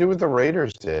 I would do what the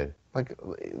Raiders did. Like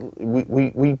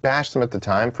we bashed them at the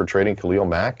time for trading Khalil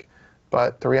Mack,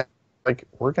 but the reality,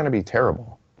 we're going to be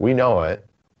terrible. We know it.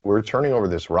 We're turning over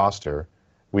this roster.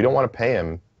 We don't want to pay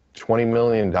him $20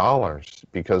 million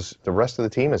because the rest of the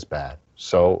team is bad.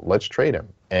 So let's trade him.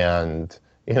 And,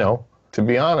 to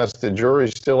be honest, the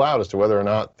jury's still out as to whether or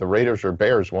not the Raiders or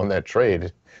Bears won that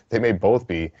trade. They may both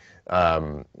be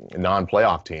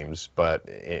non-playoff teams, but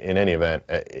in any event,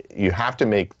 you have to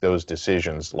make those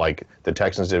decisions like the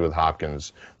Texans did with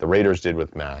Hopkins, the Raiders did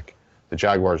with Mack, the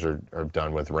Jaguars are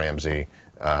done with Ramsey,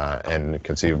 and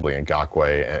conceivably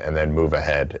Ngakoue, and then move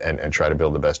ahead and try to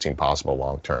build the best team possible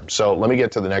long term. So let me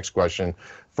get to the next question.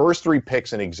 First 3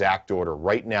 picks in exact order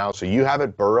right now. So you have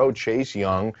it, Burrow, Chase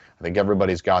Young. I think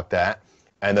everybody's got that.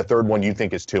 And the third one you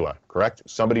think is Tua, correct?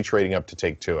 Somebody trading up to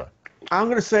take Tua. I'm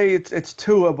going to say it's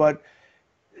Tua, but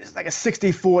it's like a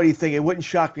 60-40 thing. It wouldn't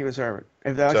shock me to reserve it.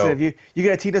 If you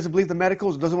get a team that doesn't believe the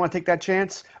medicals, doesn't want to take that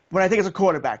chance, but I think it's a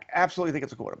quarterback. Absolutely think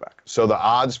it's a quarterback. So the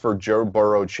odds for Joe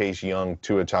Burrow, Chase Young,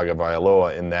 Tua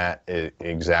Tagovailoa in that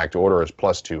exact order is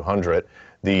plus 200.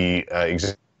 The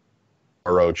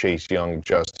Burrow, Chase Young,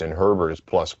 Justin Herbert is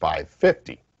plus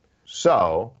 550.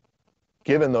 So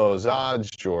given those odds,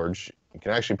 George, you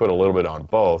can actually put a little bit on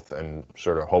both and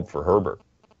sort of hope for Herbert.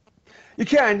 You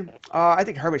can. I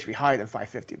think Herbert should be higher than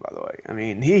 550, by the way. I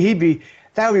mean,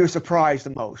 that would be a surprise the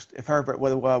most if Herbert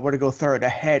were to go third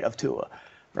ahead of Tua,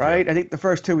 right? Yeah. I think the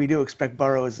first 2 we do expect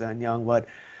Burrows and Young, but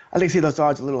I think see those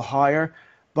odds a little higher.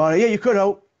 But yeah, you could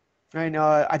hope. And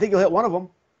I think you'll hit one of them.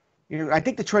 I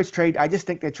think Detroit's trade. I just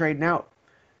think they're trading out.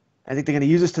 I think they're going to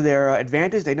use this to their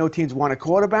advantage. They know teams want a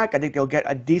quarterback. I think they'll get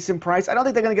a decent price. I don't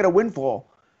think they're going to get a windfall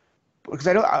because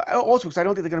I don't think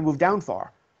they're going to move down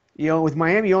far. With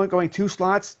Miami, you're only going 2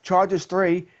 slots, Chargers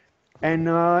 3, and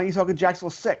you're talking Jacksonville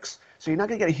 6. So you're not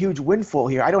going to get a huge windfall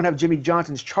here. I don't have Jimmy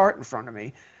Johnson's chart in front of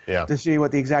me to see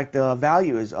what the exact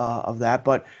value is of that,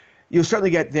 but you'll certainly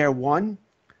get there 1.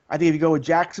 I think if you go with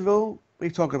Jacksonville, what are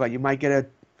you talking about? You might get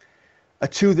a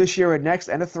 2 this year and next,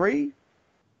 and a 3,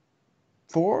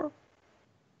 4.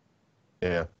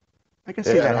 Yeah, I can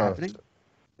see that happening.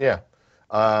 Yeah.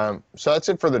 So that's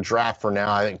it for the draft for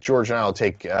now. I think George and I will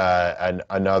take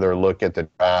another look at the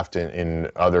draft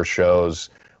in other shows.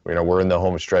 We're in the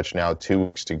home stretch now, 2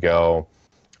 weeks to go.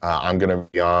 I'm going to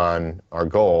be on. Our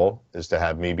goal is to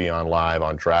have me be on live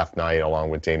on draft night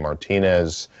along with Dave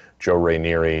Martinez, Joe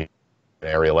Rainieri, and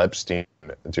Ariel Epstein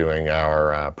doing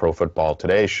our Pro Football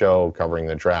Today show, covering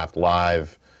the draft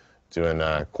live, doing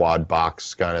a quad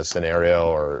box kind of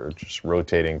scenario or just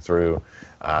rotating through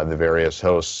the various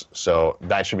hosts. So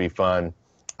that should be fun.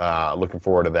 Looking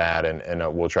forward to that,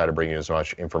 and we'll try to bring you as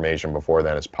much information before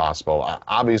then as possible.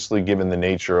 Obviously, given the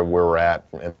nature of where we're at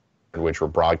in which we're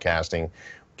broadcasting, we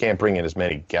can't bring in as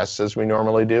many guests as we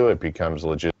normally do. It becomes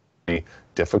legitimately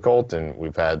difficult, and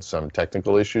we've had some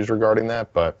technical issues regarding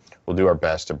that, but we'll do our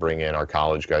best to bring in our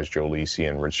college guys, Joe Lisi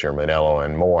and Rich Manello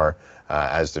and more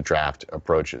as the draft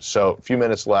approaches. So a few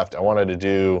minutes left.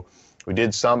 We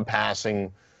did some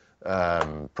passing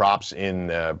props in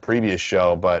the previous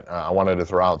show, but I wanted to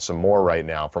throw out some more right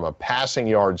now. From a passing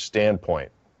yard standpoint,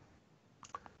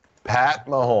 Pat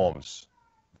Mahomes,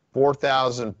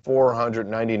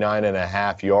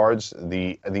 4,499.5 yards.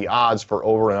 The odds for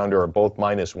over and under are both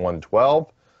minus 112.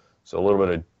 So a little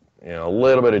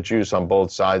bit of juice on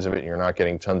both sides of it. You're not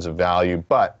getting tons of value,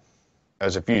 but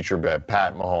as a future bet,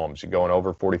 Pat Mahomes, you going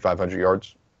over 4,500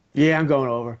 yards? Yeah, I'm going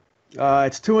over.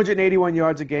 It's 281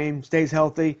 yards a game, stays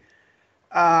healthy.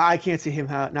 I can't see him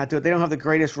not do it. They don't have the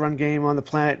greatest run game on the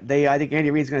planet. I think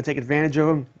Andy Reid's going to take advantage of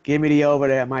him. Give me the over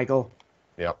there, Michael.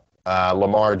 Yep.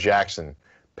 Lamar Jackson,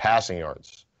 passing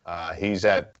yards. He's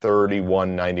at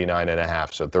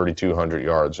 3199.5, so 3,200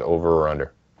 yards, over or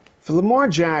under. For Lamar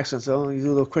Jackson, so you do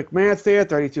a little quick math there,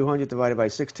 3,200 divided by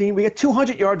 16. We get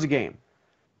 200 yards a game.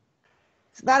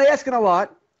 It's not asking a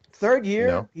lot. Third year,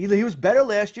 no. He was better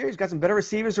last year. He's got some better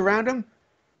receivers around him.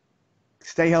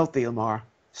 Stay healthy, Lamar.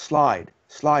 Slide,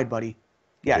 buddy.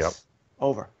 Yes. Yep.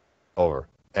 Over.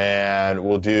 And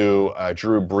we'll do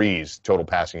Drew Brees, total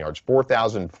passing yards,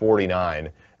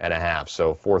 4,049.5.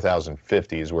 So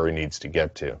 4,050 is where he needs to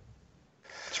get to.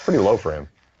 It's pretty low for him.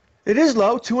 It is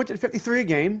low, 253 a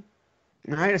game.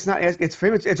 All right, it's not. It's for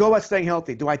him. It's all about staying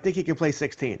healthy. Do I think he can play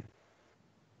 16?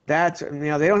 They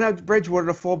don't have Bridgewater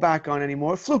to fall back on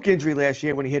anymore. Fluke injury last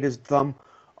year when he hit his thumb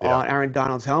on Aaron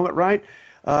Donald's helmet, right?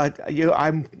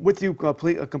 I'm with you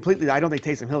completely. I don't think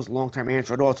Taysom Hill's a long-term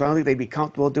answer at all, so I don't think they'd be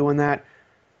comfortable doing that.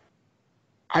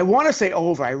 I want to say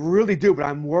over. I really do, but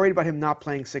I'm worried about him not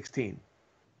playing 16.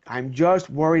 I'm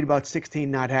just worried about 16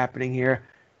 not happening here.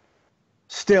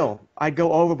 Still, I'd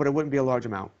go over, but it wouldn't be a large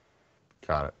amount.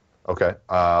 Got it. Okay.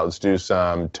 Let's do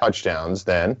some touchdowns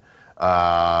then.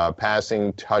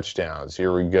 Passing touchdowns.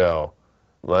 Here we go.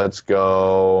 Let's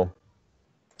go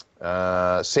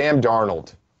Sam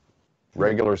Darnold.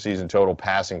 Regular season total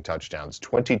passing touchdowns,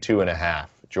 22.5.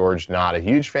 George, not a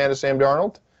huge fan of Sam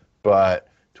Darnold, but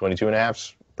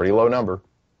 22.5's pretty low number.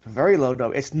 Very low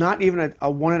number. It's not even a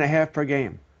 1.5 per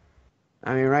game.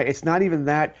 I mean, right? It's not even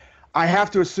that. I have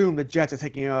to assume the Jets are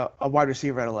taking a wide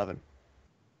receiver at 11.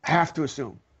 Have to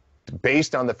assume.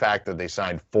 Based on the fact that they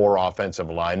signed 4 offensive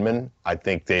linemen, I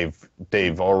think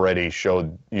they've already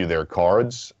showed you their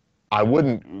cards. I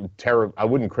wouldn't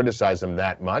criticize them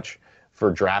that much for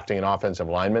drafting an offensive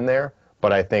lineman there,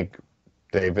 but I think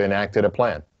they've enacted a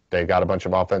plan. They got a bunch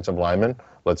of offensive linemen.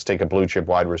 Let's take a blue chip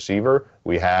wide receiver.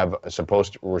 We're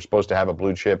supposed to have a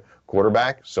blue chip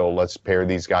quarterback, so let's pair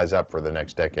these guys up for the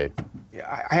next decade.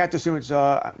 Yeah, I have to assume it's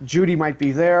Judy might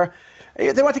be there.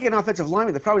 They want to get an offensive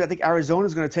lineman. I think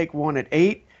Arizona's going to take one at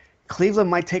 8. Cleveland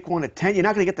might take one at 10. You're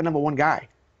not going to get the number 1 guy.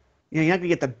 You're not going to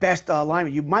get the best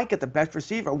lineman. You might get the best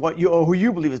receiver, who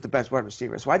you believe is the best wide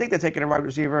receiver. So I think they're taking a wide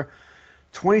receiver.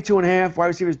 22.5. Wide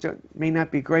receivers may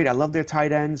not be great. I love their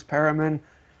tight ends, Perriman.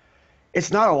 It's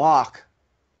not a lock.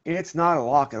 It's not a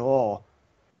lock at all.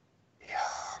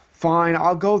 Fine,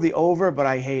 I'll go the over, but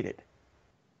I hate it.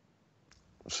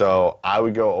 So I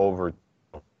would go over.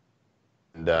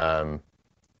 And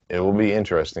it will be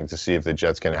interesting to see if the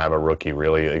Jets can have a rookie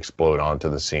really explode onto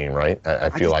the scene, right? I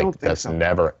feel like that's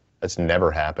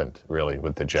never happened, really,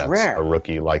 with the Jets. Rare. A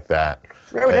rookie like that.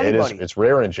 It's rare with anybody. It's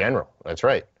rare in general. That's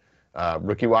right.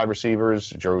 Rookie wide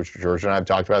receivers, George and I have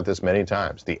talked about this many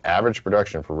times. The average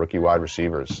production for rookie wide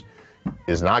receivers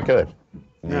is not good.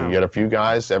 No. You get a few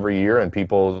guys every year, and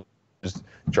people just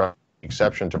draw the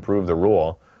exception to prove the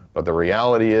rule. But the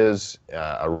reality is,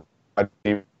 at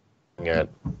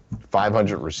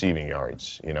 500 receiving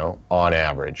yards, on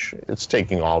average. It's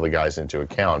taking all the guys into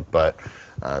account, but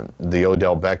the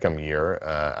Odell Beckham year,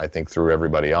 I think, threw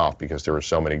everybody off because there were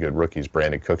so many good rookies.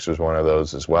 Brandon Cooks was one of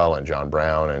those as well, and John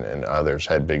Brown and others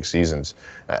had big seasons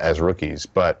as rookies.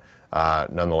 But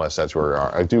nonetheless, that's where we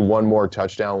are. I do one more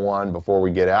touchdown one before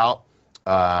we get out.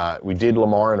 We did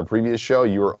Lamar in a previous show.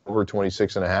 You were over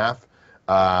 26.5.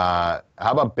 How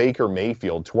about Baker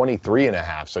Mayfield,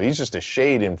 23.5? So he's just a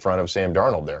shade in front of Sam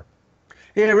Darnold there.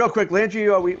 Yeah, real quick, Landry,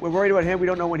 we're worried about him. We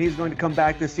don't know when he's going to come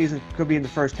back this season. Could be in the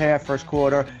first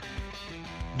quarter.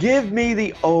 Give me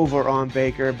the over on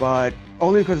Baker, but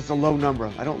only because it's a low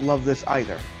number. I don't love this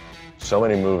either. So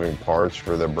many moving parts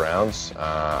for the Browns.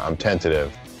 I'm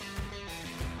tentative,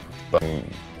 but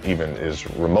even is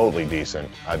remotely decent.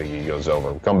 I think he goes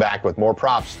over. We'll come back with more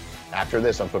props after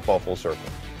this on Football Full Circle.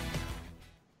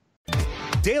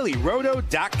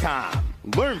 DailyRoto.com.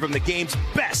 Learn from the game's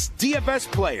best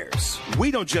DFS players.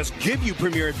 We don't just give you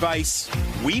premier advice,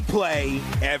 we play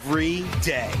every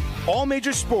day. All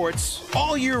major sports,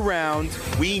 all year round,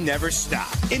 we never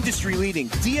stop. Industry-leading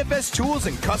DFS tools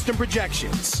and custom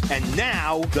projections. And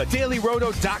now, the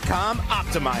DailyRoto.com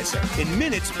Optimizer. In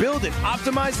minutes, build and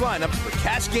optimize lineups for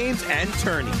cash games and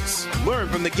tourneys. Learn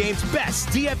from the game's best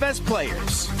DFS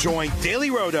players. Join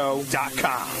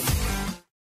DailyRoto.com.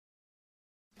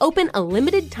 Open a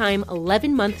limited-time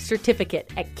 11-month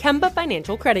certificate at Kemba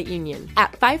Financial Credit Union.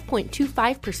 At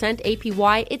 5.25%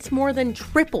 APY, it's more than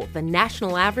triple the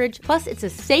national average, plus it's a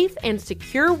safe and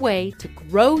secure way to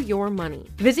grow your money.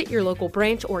 Visit your local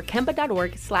branch or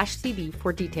kemba.org/cb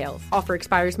for details. Offer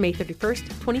expires May 31st,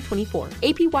 2024.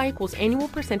 APY equals annual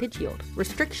percentage yield.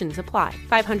 Restrictions apply.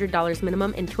 $500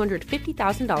 minimum and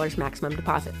 $250,000 maximum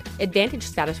deposit. Advantage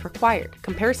status required.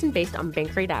 Comparison based on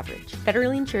bank rate average.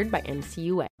 Federally insured by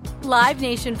NCUA. Live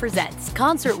Nation presents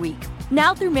Concert Week.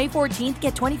 Now through May 14th,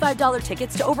 get $25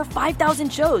 tickets to over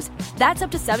 5,000 shows. That's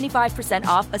up to 75%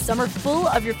 off a summer full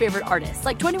of your favorite artists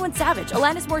like 21 Savage,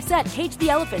 Alanis Morissette, Cage the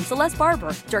Elephant, Celeste Barber,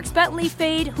 Dierks Bentley,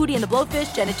 Fade, Hootie and the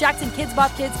Blowfish, Janet Jackson, Kids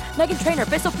Bop Kids, Meghan Trainor,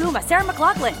 Peso Pluma, Sarah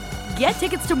McLachlan. Get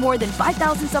tickets to more than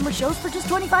 5,000 summer shows for just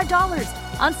 $25.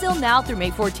 Until now through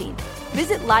May 14th.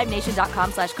 Visit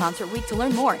LiveNation.com/Concert Week to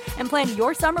learn more and plan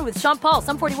your summer with Sean Paul,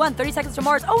 Sum 41, 30 Seconds to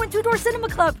Mars, and Two Door Cinema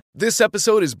Club. This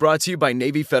episode is brought to you by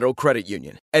Navy Federal Credit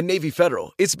Union. At Navy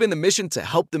Federal, it's been the mission to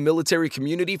help the military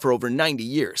community for over 90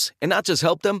 years. And not just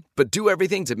help them, but do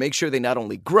everything to make sure they not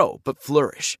only grow, but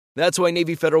flourish. That's why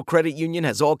Navy Federal Credit Union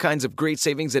has all kinds of great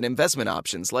savings and investment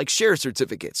options like share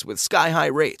certificates with sky-high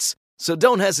rates. So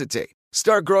don't hesitate.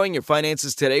 Start growing your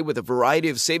finances today with a variety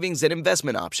of savings and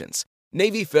investment options.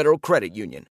 Navy Federal Credit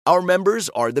Union. Our members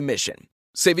are the mission.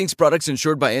 Savings products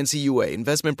insured by NCUA.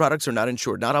 Investment products are not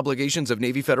insured, not obligations of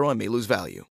Navy Federal and may lose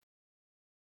value.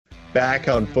 Back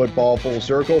on Football Full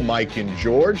Circle, Mike and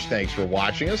George, thanks for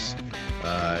watching us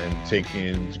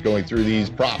and going through these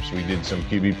props. We did some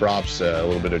QB props, a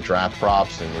little bit of draft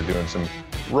props, and we're doing some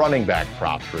running back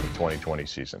props for the 2020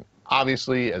 season.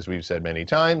 Obviously, as we've said many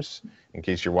times, in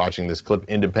case you're watching this clip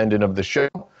independent of the show,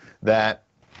 that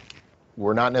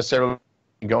we're not necessarily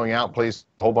going out and place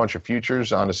a whole bunch of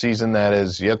futures on a season that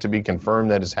is yet to be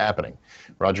confirmed that is happening.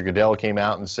 Roger Goodell came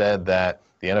out and said that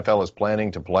the NFL is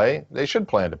planning to play. They should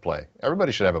plan to play.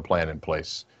 Everybody should have a plan in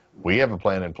place. We have a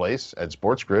plan in place at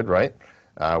Sports Grid, right?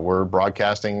 We're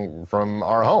broadcasting from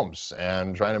our homes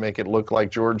and trying to make it look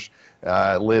like George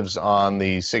lives on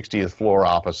the 60th floor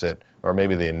opposite, or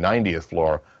maybe the 90th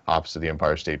floor opposite the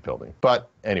Empire State Building. But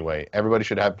anyway, everybody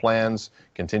should have plans,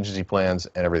 contingency plans,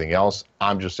 and everything else.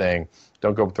 I'm just saying,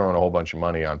 don't go throwing a whole bunch of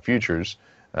money on futures,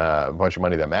 a bunch of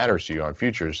money that matters to you on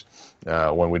futures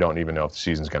when we don't even know if the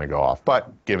season's going to go off.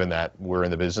 But given that we're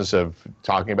in the business of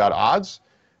talking about odds,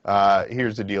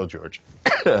 here's the deal, George.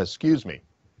 Excuse me.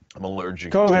 I'm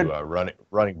allergic to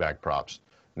running back props.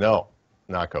 No,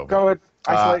 not COVID. Go ahead.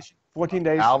 Isolation, 14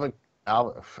 days. Alvin,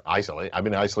 isolate. I've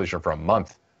been in isolation for a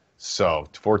month. So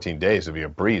 14 days would be a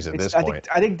breeze at this point.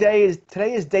 I think today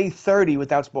is day 30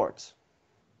 without sports.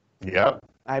 Yep.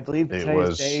 I believe today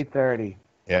is day 30.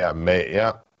 Yeah,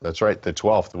 yeah, that's right. The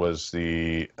 12th was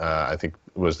I think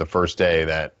it was the first day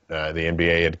that the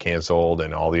NBA had canceled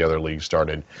and all the other leagues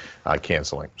started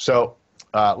canceling. So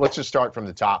let's just start from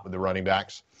the top with the running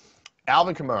backs.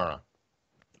 Alvin Kamara,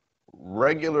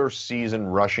 regular season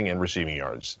rushing and receiving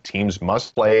yards. Teams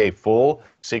must play a full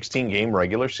 16-game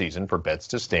regular season for bets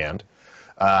to stand.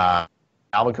 Alvin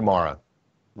Kamara,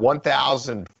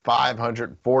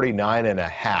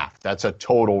 1,549.5. That's a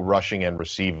total rushing and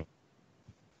receiving.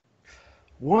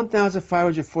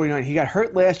 1,549. He got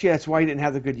hurt last year. That's why he didn't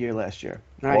have the good year last year.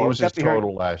 What was his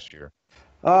total last year?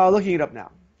 Looking it up now.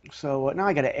 So now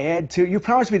I got to add to. You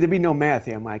promised me there'd be no math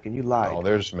here, Mike, and you lied. Oh,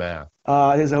 there's math.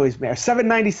 There's always math.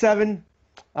 797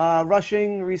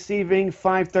 rushing, receiving,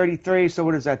 533. So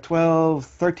what is that?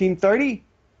 1330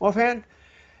 offhand?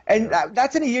 And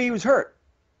that's in a year he was hurt.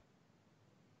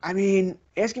 I mean,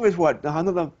 asking was what?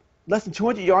 Less than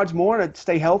 200 yards more to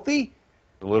stay healthy?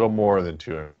 A little more than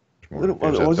 200.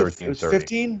 Was it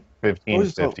 15? 50,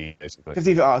 basically.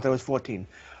 15. Oh, that was 14.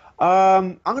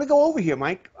 I'm going to go over here,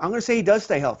 Mike. I'm going to say he does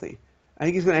stay healthy. I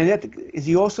think he's going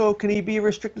to. Can he be a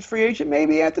restricted free agent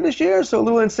maybe after this year? So a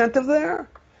little incentive there.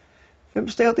 For him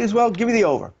to stay healthy as well. Give me the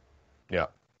over. Yeah.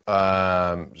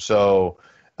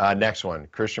 Next one,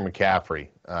 Christian McCaffrey,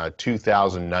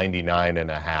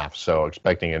 2,099.5. So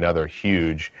expecting another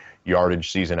huge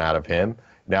yardage season out of him.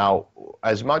 Now,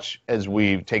 as much as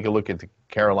we take a look at the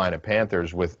Carolina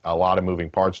Panthers with a lot of moving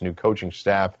parts, new coaching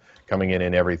staff coming in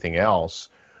and everything else,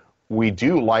 we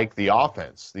do like the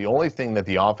offense. The only thing that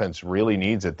the offense really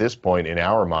needs at this point in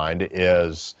our mind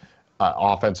is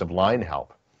offensive line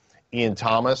help. Ian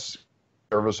Thomas,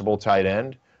 serviceable tight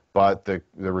end, but the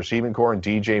receiving core and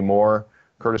DJ Moore,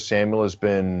 Curtis Samuel has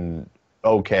been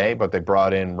okay, but they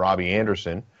brought in Robbie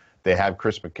Anderson. They have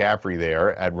Chris McCaffrey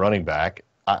there at running back.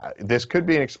 This could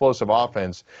be an explosive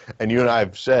offense, and you and I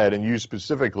have said, and you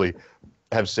specifically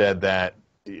have said that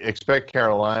expect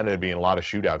Carolina to be in a lot of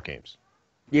shootout games.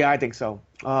 Yeah, I think so.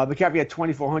 McCaffrey had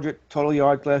 2,400 total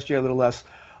yards last year, a little less,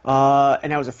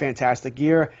 and that was a fantastic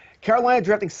year. Carolina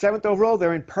drafting 7th overall.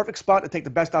 They're in perfect spot to take the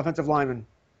best offensive lineman.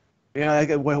 You know,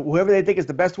 whoever they think is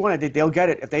the best one, I think they'll get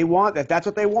it. If that's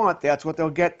what they want, that's what they'll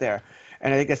get there.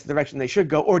 And I think that's the direction they should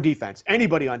go. Or defense.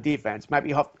 Anybody on defense might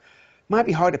be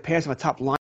hard to pass on a top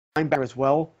linebacker as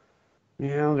well. You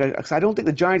know, because I don't think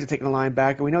the Giants are taking a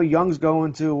linebacker. We know Young's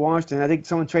going to Washington. I think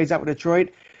someone trades out with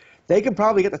Detroit. They can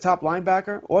probably get the top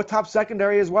linebacker or top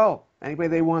secondary as well. Anybody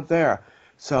they want there.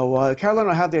 So Carolina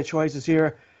will have their choices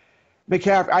here.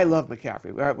 McCaffrey, I love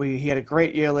McCaffrey. He had a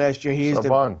great year last year. He's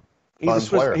fun. He's a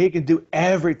Swiss player. He can do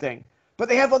everything. But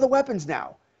they have other weapons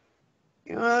now.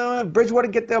 You know, Bridgewater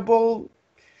get their ball.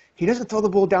 He doesn't throw the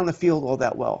ball down the field all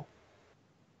that well.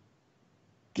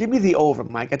 Give me the over,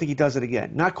 Mike. I think he does it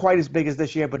again. Not quite as big as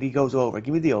this year, but he goes over.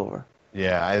 Give me the over.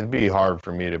 Yeah, it'd be hard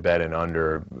for me to bet an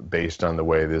under based on the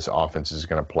way this offense is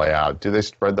going to play out. Do they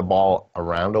spread the ball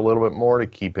around a little bit more to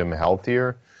keep him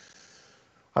healthier?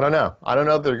 I don't know. I don't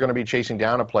know if they're going to be chasing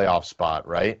down a playoff spot,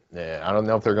 right? I don't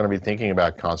know if they're going to be thinking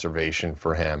about conservation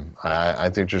for him. I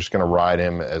think they're just going to ride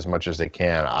him as much as they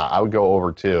can. I would go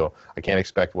over, too. I can't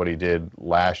expect what he did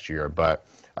last year, but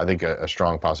I think a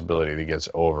strong possibility that he gets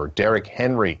over. Derrick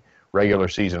Henry, regular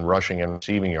season rushing and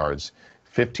receiving yards,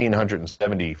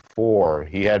 1,574.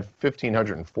 He had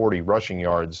 1,540 rushing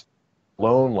yards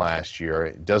alone last year.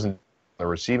 It doesn't on the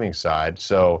receiving side,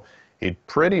 so he'd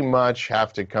pretty much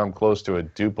have to come close to a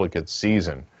duplicate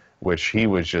season, which he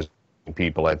was just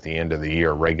people at the end of the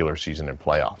year, regular season and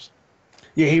playoffs.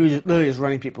 Yeah, he was literally just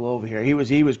running people over here. He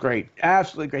was great,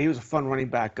 absolutely great. He was a fun running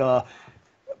back.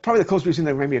 Probably the closest we've seen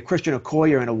to maybe a Christian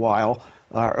Okoye in a while.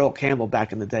 Earl Campbell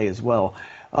back in the day as well.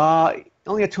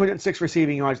 Only had 206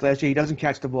 receiving yards last year. He doesn't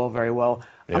catch the ball very well.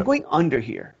 Yep. I'm going under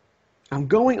here. I'm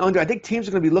going under. I think teams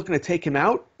are going to be looking to take him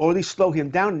out or at least slow him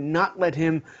down, not let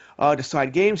him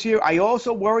decide games here. I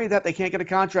also worry that they can't get a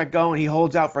contract going. He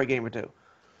holds out for a game or two.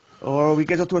 Or he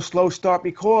gets up to a slow start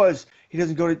because he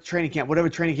doesn't go to training camp, whatever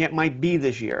training camp might be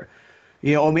this year.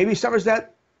 You know, or maybe he suffers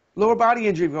that lower body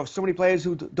injury. We have so many players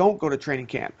who don't go to training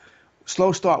camp.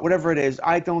 Slow start, whatever it is.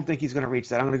 I don't think he's going to reach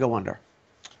that. I'm going to go under.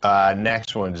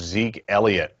 Next one, Zeke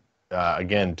Elliott.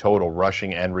 Again, total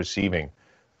rushing and receiving.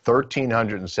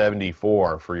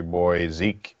 1,374 for your boy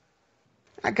Zeke.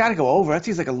 I got to go over. That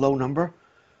seems like a low number.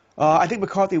 I think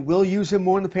McCarthy will use him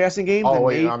more in the passing game. Oh,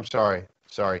 wait, I'm sorry.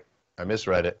 I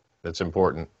misread it. That's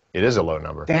important. It is a low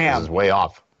number. Damn. This is way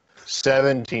off.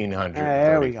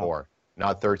 1,734.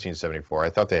 Not 1,374. I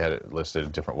thought they had it listed a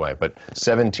different way, but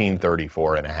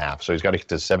 1,734 and a half. So he's got to get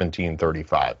to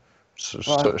 1,735.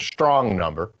 So strong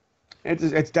number.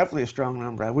 It's definitely a strong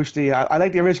number. I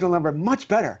like the original number much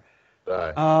better.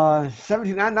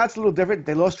 79. That's a little different.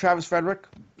 They lost Travis Frederick.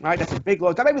 Right, that's a big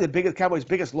loss. That might be the Cowboys'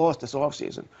 biggest loss this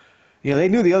offseason. You know, they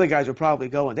knew the other guys were probably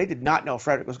going. They did not know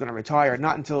Frederick was going to retire,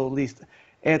 not until at least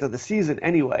after the season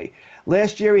anyway.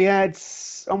 Last year he had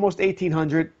almost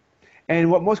 1,800,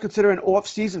 and what most consider an off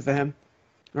season for him,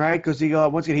 right? Because he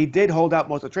once again he did hold out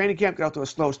most of the training camp, got out to a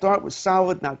slow start, was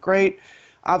solid, not great.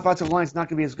 Offensive line's not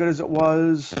going to be as good as it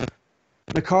was.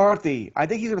 McCarthy, I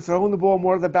think he's going to throw in the ball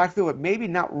more to the backfield, but maybe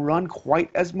not run quite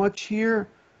as much here.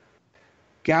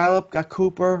 Gallup got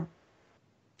Cooper.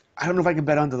 I don't know if I can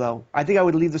bet under, though. I think I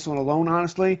would leave this one alone,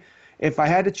 honestly. If I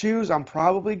had to choose, I'm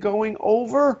probably going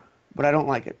over, but I don't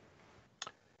like it.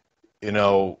 You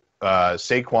know,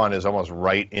 Saquon is almost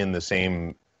right on the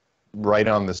same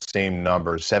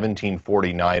number,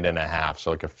 1,749 and a half,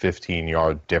 so like a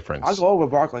 15-yard difference. I'll go over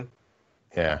Barkley.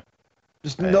 Yeah.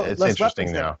 Just it's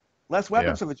interesting now. Less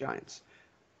weapons for the Giants.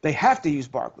 They have to use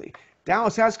Barkley.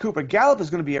 Dallas has Cooper. Gallup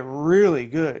is going to be a really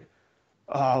good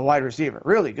wide receiver,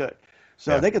 really good.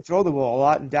 So they could throw the ball a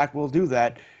lot, and Dak will do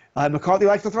that. McCarthy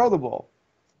likes to throw the ball.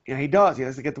 You know, he does. He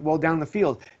likes to get the ball down the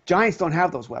field. Giants don't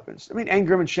have those weapons. I mean,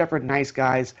 Engram and Shepard, nice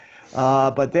guys,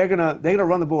 but they're gonna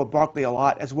run the ball with Barkley a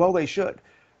lot, as well they should.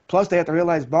 Plus, they have to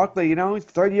realize Barkley, you know, he's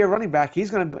third-year running back. He's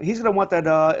gonna want that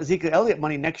Ezekiel Elliott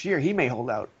money next year. He may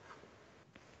hold out.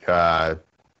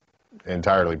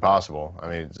 Entirely possible. I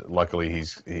mean, luckily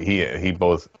he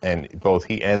both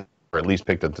he and or at least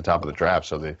picked at the top of the draft,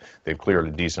 so they've cleared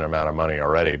a decent amount of money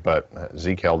already. But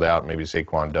Zeke held out, maybe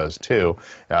Saquon does too.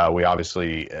 They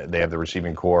have the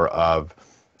receiving core of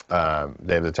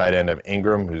they have the tight end of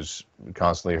Ingram, who's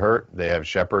constantly hurt. They have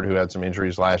Shepard, who had some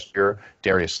injuries last year.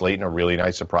 Darius Slayton, a really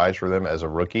nice surprise for them as a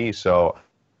rookie. So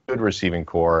good receiving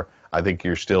core. I think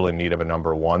you're still in need of a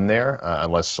number one there,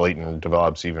 unless Slayton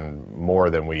develops even more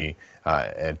than we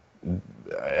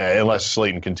unless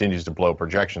Slayton continues to blow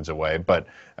projections away. But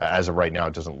as of right now,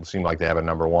 it doesn't seem like they have a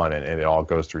number one, and it all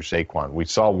goes through Saquon. We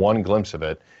saw one glimpse of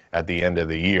it at the end of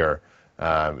the year.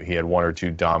 He had one or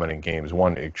two dominant games,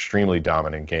 one extremely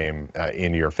dominant game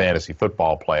in your fantasy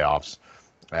football playoffs.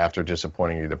 After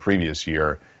disappointing you the previous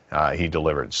year, he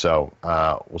delivered. So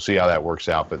we'll see how that works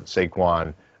out. But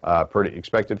Saquon,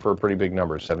 expected for a pretty big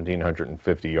number,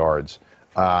 1,750 yards.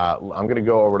 I'm going to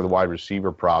go over to the wide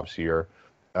receiver props here,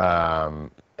 and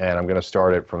I'm going to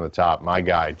start it from the top. My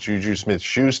guy, Juju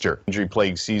Smith-Schuster.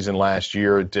 Injury-plagued season last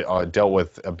year, dealt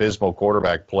with abysmal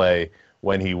quarterback play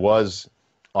when he was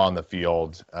on the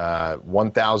field.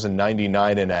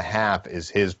 1,099.5 is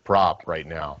his prop right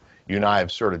now. You and I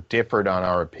have sort of differed on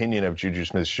our opinion of Juju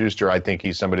Smith-Schuster. I think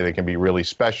he's somebody that can be really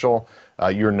special.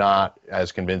 You're not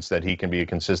as convinced that he can be a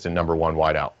consistent number one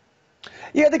wideout.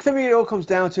 Yeah, I think for me it all comes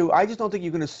down to, I just don't think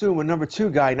you can assume a number two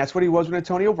guy, and that's what he was when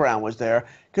Antonio Brown was there,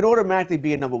 could automatically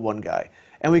be a number one guy.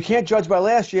 And we can't judge by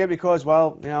last year because,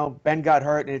 well, Ben got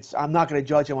hurt, and I'm not going to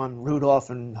judge him on Rudolph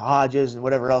and Hodges and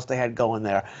whatever else they had going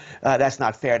there. That's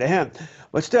not fair to him.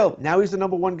 But still, now he's the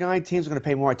number one guy. Teams are going to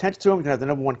pay more attention to him. He's going to have the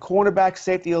number one cornerback,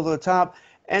 safety over the top.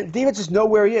 And defense just know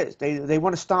where he is. They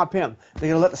want to stop him. They're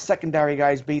going to let the secondary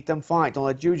guys beat them. Fine, don't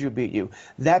let Juju beat you.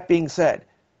 That being said,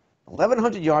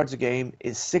 1,100 yards a game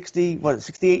is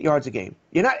 68 yards a game.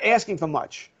 You're not asking for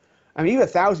much. I mean, even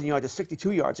 1,000 yards is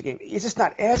 62 yards a game. It's just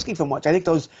not asking for much. I think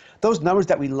those numbers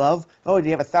that we love, do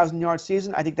you have a 1,000-yard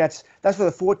season? I think that's for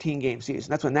the 14-game season.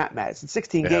 That's when that matters. In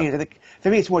 16 games, I think, for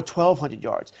me, it's more 1,200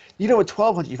 yards. With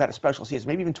 1,200, you've had a special season,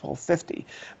 maybe even 1,250.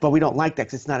 But we don't like that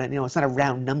because it's not a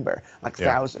round number like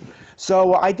 1,000.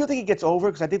 So I do think he gets over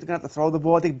because I think they're going to have to throw the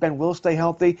ball. I think Ben will stay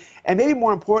healthy. And maybe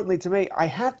more importantly to me, I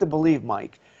have to believe,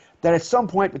 Mike, that at some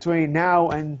point between now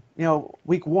and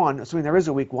week one, assuming there is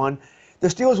a week one, the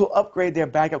Steelers will upgrade their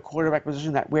backup quarterback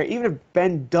position where even if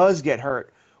Ben does get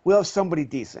hurt, we'll have somebody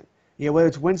decent. Whether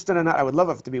it's Winston or not, I would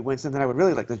love it to be Winston, then I would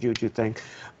really like the Juju thing.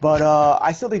 But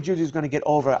I still think Juju's going to get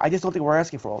over. I just don't think we're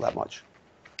asking for all that much.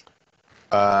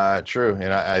 True,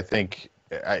 and I think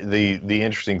the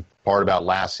interesting part about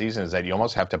last season is that you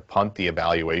almost have to punt the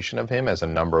evaluation of him as a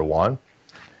number one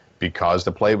because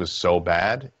the play was so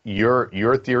bad.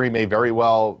 Your theory may very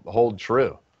well hold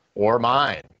true, or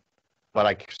mine. But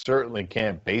I certainly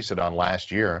can't base it on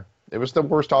last year. It was the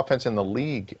worst offense in the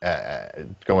league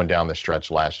going down the stretch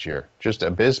last year. Just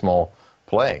abysmal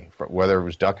play. Whether it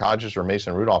was Duck Hodges or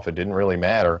Mason Rudolph, it didn't really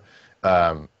matter.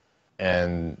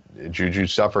 And Juju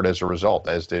suffered as a result,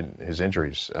 as did his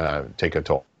injuries take a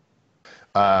toll.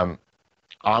 I'm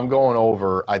going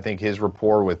over. I think his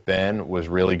rapport with Ben was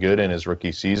really good in his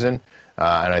rookie season,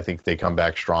 and I think they come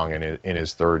back strong in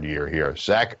his third year here.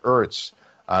 Zach Ertz,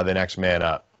 the next man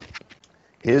up.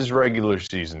 His regular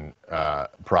season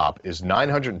prop is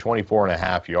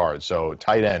 924.5 yards. So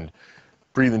tight end,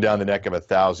 breathing down the neck of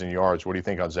 1,000 yards. What do you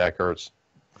think on Zach Ertz?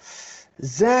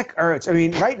 Zach Ertz. I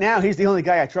mean, right now he's the only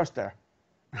guy I trust there.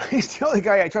 He's the only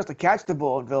guy I trust to catch the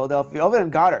ball in Philadelphia, other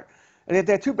than Goddard. And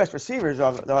their two best receivers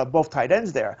are both tight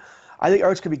ends there. I think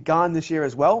Ertz could be gone this year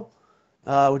as well,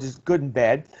 which is good and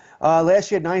bad. Last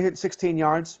year, 916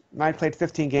 yards. Mike played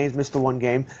 15 games, missed the one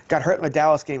game. Got hurt in the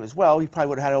Dallas game as well. He probably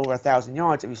would have had over 1,000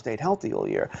 yards if he stayed healthy all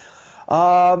year.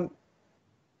 I'm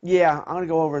going to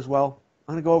go over as well.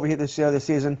 I'm going to go over here this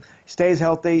season. He stays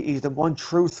healthy. He's the one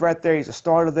true threat there. He's a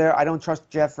starter there. I don't trust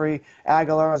Jeffrey.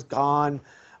 Aguilar is gone.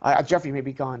 Jeffrey may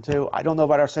be gone too. I don't know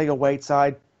about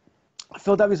Arcega-Whiteside.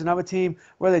 Philadelphia's another team.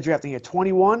 Where are they drafting here?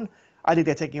 21? I think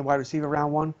they're taking a wide receiver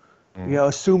round one.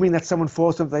 Assuming that someone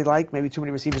falls to them they like. Maybe too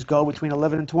many receivers go between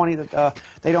 11 and 20 that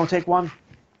they don't take one.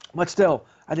 But still,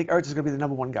 I think Ertz is going to be the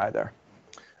number one guy there.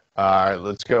 All right,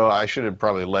 let's go. I should have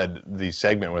probably led the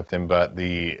segment with him, but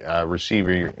the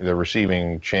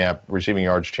receiving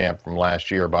yards champ from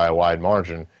last year by a wide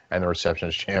margin, and the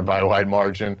receptions champ by a wide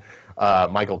margin,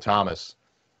 Michael Thomas.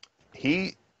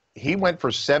 He went for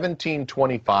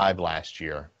 1725 last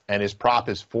year, and his prop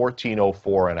is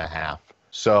 1404.5.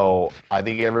 So I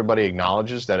think everybody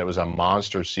acknowledges that it was a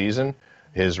monster season.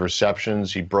 His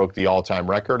receptions, he broke the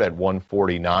all-time record at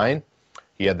 149.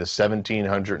 He had the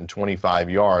 1,725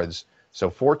 yards. So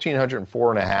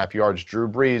 1,404.5 yards. Drew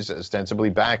Brees ostensibly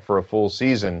back for a full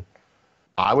season.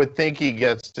 I would think he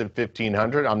gets to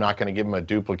 1,500. I'm not going to give him a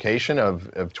duplication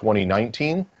of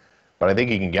 2019, but I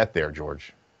think he can get there,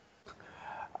 George.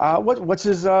 What's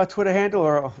his Twitter handle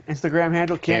or Instagram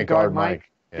handle? Can't guard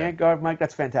Mike. Yeah. Can't guard Mike.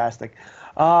 That's fantastic.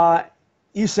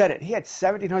 You said it. He had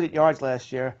 1,700 yards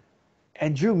last year,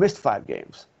 and Drew missed 5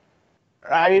 games.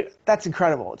 That's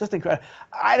incredible. Just incredible.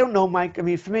 I don't know, Mike. I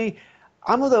mean, for me,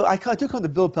 I do come to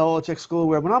Bill Belichick school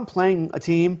where when I'm playing a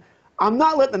team, I'm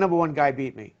not letting the number one guy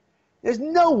beat me. There's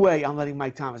no way I'm letting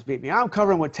Mike Thomas beat me. I'm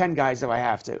covering with 10 guys if I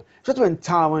have to. Especially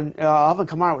when Alvin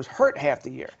Kamara was hurt half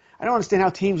the year. I don't understand how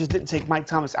teams just didn't take Mike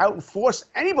Thomas out and force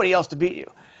anybody else to beat you.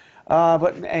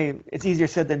 But hey, it's easier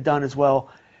said than done as well.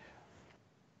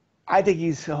 I think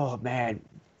he's not, what,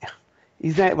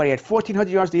 he had 1,400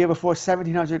 yards the year before,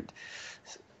 1,700.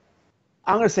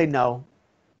 I'm going to say no.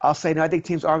 I'll say no. I think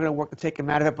teams are going to work to take him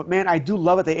out of it. But, man, I do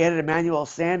love it. They added Emmanuel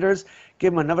Sanders,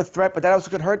 give him another threat, but that also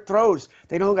could hurt throws.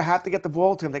 They no longer have to get the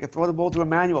ball to him. They can throw the ball to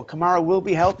Emmanuel. Kamara will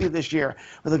be healthy this year,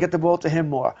 but they'll get the ball to him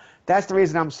more. That's the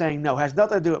reason I'm saying no. It has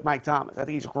nothing to do with Mike Thomas. I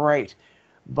think he's great.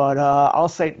 But I'll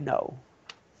say no.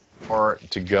 Or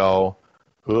to go,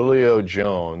 Julio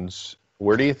Jones,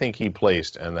 where do you think he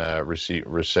placed in the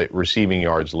receiving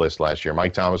yards list last year?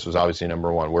 Mike Thomas was obviously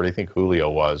number one. Where do you think Julio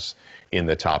was in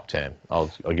the top 10?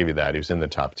 I'll give you that. He was in the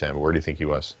top 10. Where do you think he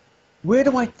was? Where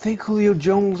do I think Julio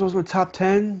Jones was in the top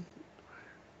 10?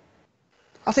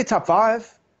 I'll say top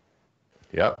 5.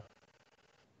 Yep.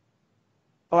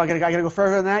 Oh, I gotta go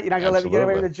further than that? You're not going to let me get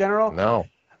away with the general? No.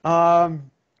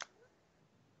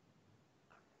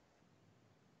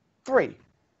 3.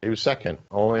 He was second.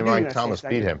 Only Mike Thomas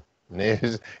beat him.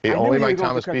 Only Mike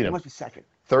Thomas beat him. He must be second.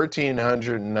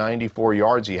 1,394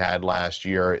 yards he had last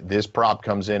year. This prop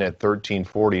comes in at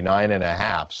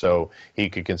 1,349.5, so he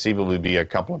could conceivably be a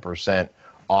couple of percent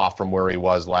off from where he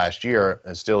was last year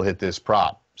and still hit this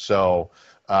prop. So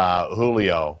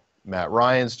Julio, Matt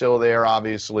Ryan's still there,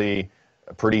 obviously.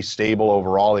 Pretty stable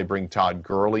overall. They bring Todd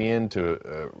Gurley in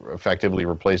to effectively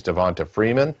replace Devonta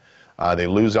Freeman. They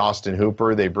lose Austin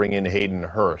Hooper. They bring in Hayden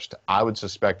Hurst. I would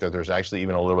suspect that there's actually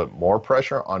even a little bit more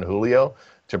pressure on Julio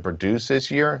to produce this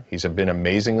year. He's been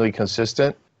amazingly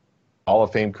consistent. Hall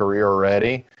of Fame career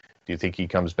already. Do you think he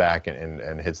comes back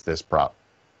and hits this prop?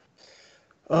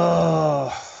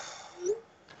 I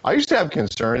used to have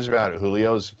concerns about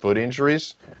Julio's foot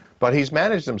injuries, but he's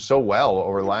managed them so well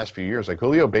over the last few years. Like,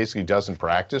 Julio basically doesn't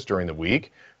practice during the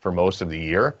week for most of the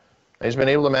year. And he's been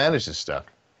able to manage this stuff.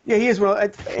 Yeah, he is. Well,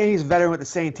 and he's a veteran with the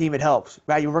same team. It helps,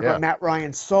 right? You work with Matt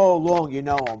Ryan so long, you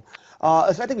know him. So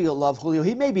I think you'll love Julio.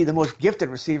 He may be the most gifted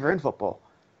receiver in football,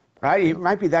 right? He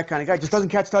might be that kind of guy. Just doesn't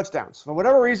catch touchdowns. For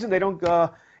whatever reason, they don't.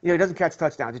 He doesn't catch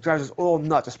touchdowns. He drives us all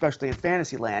nuts, especially in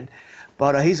fantasy land.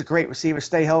 But he's a great receiver.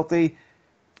 Stay healthy.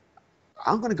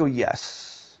 I'm going to go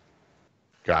yes.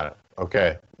 Got it.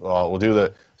 Okay. Well, we'll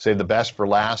save the best for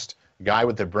last. Guy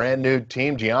with the brand new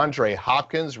team, DeAndre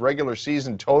Hopkins, regular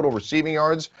season total receiving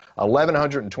yards,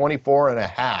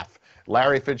 1,124.5.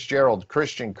 Larry Fitzgerald,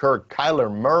 Christian Kirk,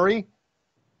 Kyler Murray,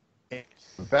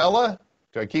 Bella.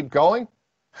 Do I keep going?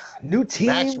 New team.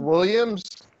 Max Williams.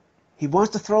 He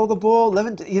wants to throw the ball.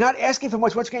 You're not asking for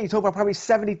much. What's game? You talk about probably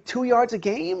 72 yards a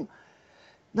game.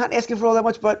 Not asking for all that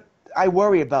much, but I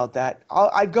worry about that.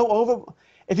 I'd go over.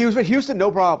 If he was with Houston,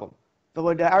 no problem. But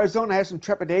when Arizona has some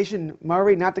trepidation,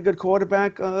 Murray, not the good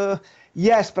quarterback,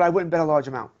 yes, but I wouldn't bet a large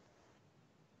amount.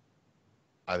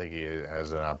 I think he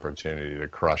has an opportunity to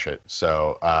crush it.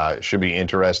 So it should be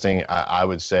interesting. I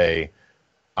would say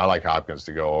I like Hopkins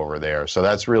to go over there. So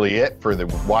that's really it for the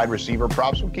wide receiver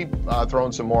props. We'll keep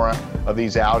throwing some more of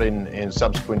these out in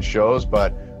subsequent shows.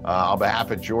 But on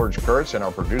behalf of George Kurtz and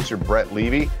our producer, Brett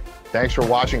Levy, thanks for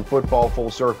watching Football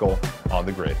Full Circle on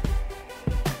the Grid.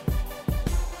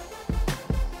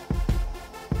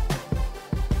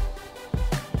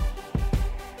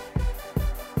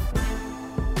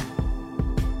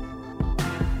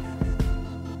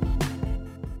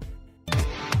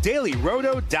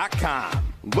 DailyRoto.com.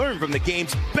 Learn from the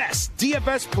game's best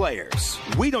DFS players.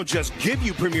 We don't just give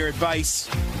you premier advice,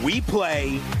 we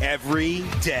play every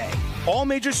day. All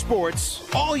major sports,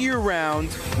 all year round,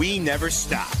 we never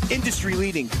stop.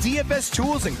 Industry-leading DFS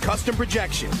tools and custom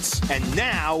projections. And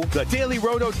now, the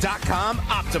DailyRoto.com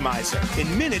Optimizer.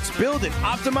 In minutes, build and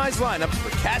optimize lineups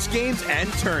for cash games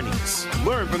and tourneys.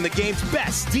 Learn from the game's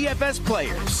best DFS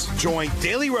players. Join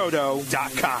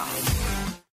DailyRoto.com.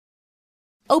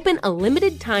 Open a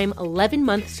limited-time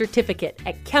 11-month certificate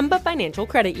at Kemba Financial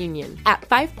Credit Union. At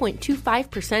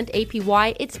 5.25%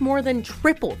 APY, it's more than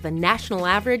triple the national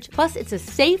average, plus it's a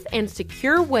safe and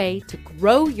secure way to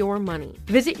grow your money.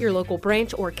 Visit your local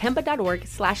branch or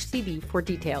kemba.org/cb for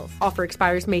details. Offer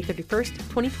expires May 31st,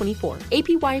 2024.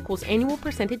 APY equals annual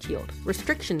percentage yield.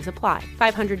 Restrictions apply.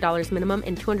 $500 minimum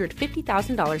and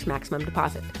 $250,000 maximum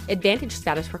deposit. Advantage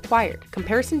status required.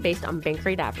 Comparison based on bank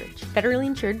rate average. Federally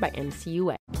insured by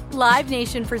NCUA. Live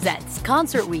Nation presents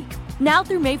Concert Week. Now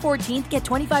through May 14th, get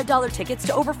 $25 tickets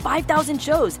to over 5,000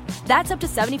 shows. That's up to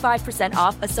 75%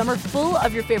 off a summer full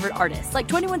of your favorite artists like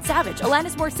 21 Savage,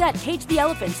 Alanis Morissette, Cage the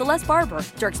Elephant, Celeste Barber,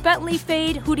 Dierks Bentley,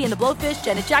 Fade, Hootie and the Blowfish,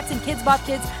 Janet Jackson, Kids Bop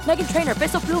Kids, Meghan Trainor,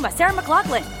 Peso Pluma, Sarah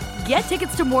McLachlan. Get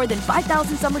tickets to more than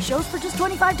 5,000 summer shows for just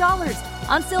 $25.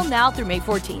 On sale now through May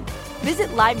 14th. Visit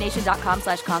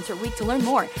LiveNation.com/Concert Week to learn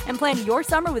more and plan your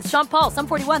summer with Sean Paul, Sum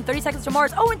 41, 30 Seconds to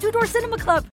Mars, and Two Door Cinema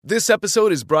Club. This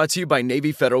episode is brought to you by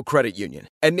Navy Federal Credit Union.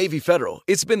 At Navy Federal,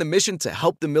 it's been the mission to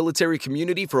help the military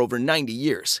community for over 90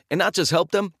 years. And not just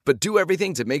help them, but do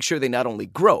everything to make sure they not only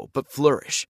grow, but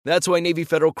flourish. That's why Navy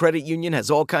Federal Credit Union has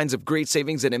all kinds of great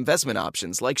savings and investment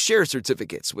options like share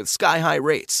certificates with sky-high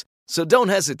rates. So don't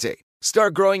hesitate.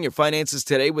 Start growing your finances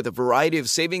today with a variety of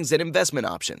savings and investment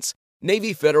options.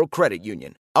 Navy Federal Credit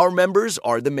Union. Our members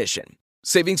are the mission.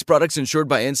 Savings products insured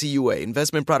by NCUA.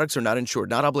 Investment products are not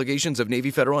insured, not obligations of Navy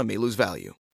Federal and may lose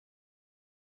value.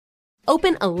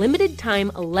 Open a limited-time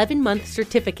 11-month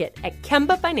certificate at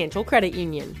Kemba Financial Credit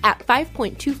Union. At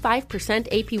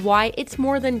 5.25% APY, it's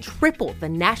more than triple the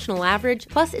national average,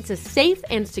 plus it's a safe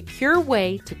and secure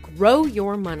way to grow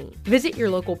your money. Visit your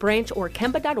local branch or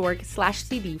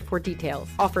kemba.org/cd for details.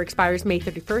 Offer expires May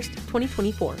 31st,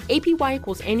 2024. APY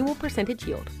equals annual percentage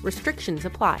yield. Restrictions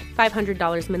apply.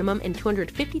 $500 minimum and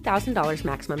 $250,000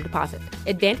 maximum deposit.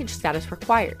 Advantage status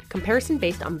required. Comparison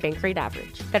based on bank rate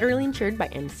average. Federally insured by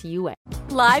NCUA.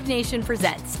 Live Nation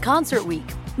presents Concert Week.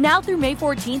 Now through May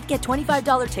 14th, get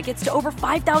 $25 tickets to over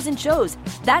 5,000 shows.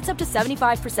 That's up to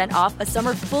 75% off a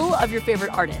summer full of your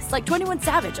favorite artists like 21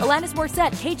 Savage, Alanis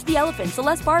Morissette, Cage the Elephant,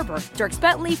 Celeste Barber, Dierks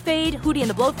Bentley, Fade, Hootie and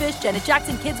the Blowfish, Janet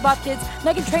Jackson, Kids Bop Kids,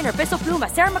 Meghan Trainor, Peso Pluma,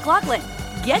 Sarah McLachlan.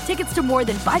 Get tickets to more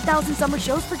than 5,000 summer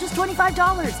shows for just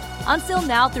 $25. On sale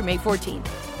now through May 14th.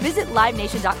 Visit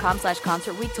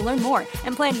LiveNation.com/Concert Week to learn more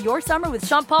and plan your summer with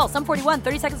Sean Paul, Sum 41,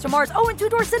 30 Seconds to Mars, and Two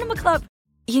Door Cinema Club.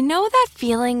 You know that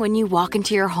feeling when you walk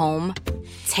into your home,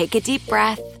 take a deep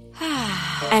breath,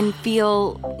 and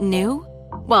feel new?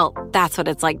 Well, that's what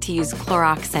it's like to use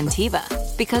Clorox Scentiva.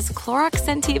 Because Clorox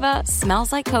Scentiva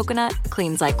smells like coconut,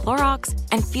 cleans like Clorox,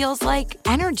 and feels like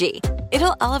energy.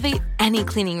 It'll elevate any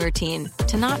cleaning routine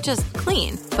to not just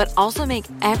clean, but also make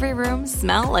every room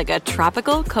smell like a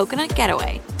tropical coconut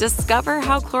getaway. Discover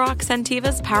how Clorox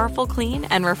Scentiva's powerful clean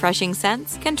and refreshing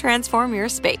scents can transform your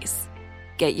space.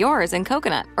 Get yours in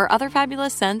coconut or other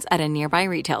fabulous scents at a nearby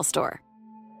retail store.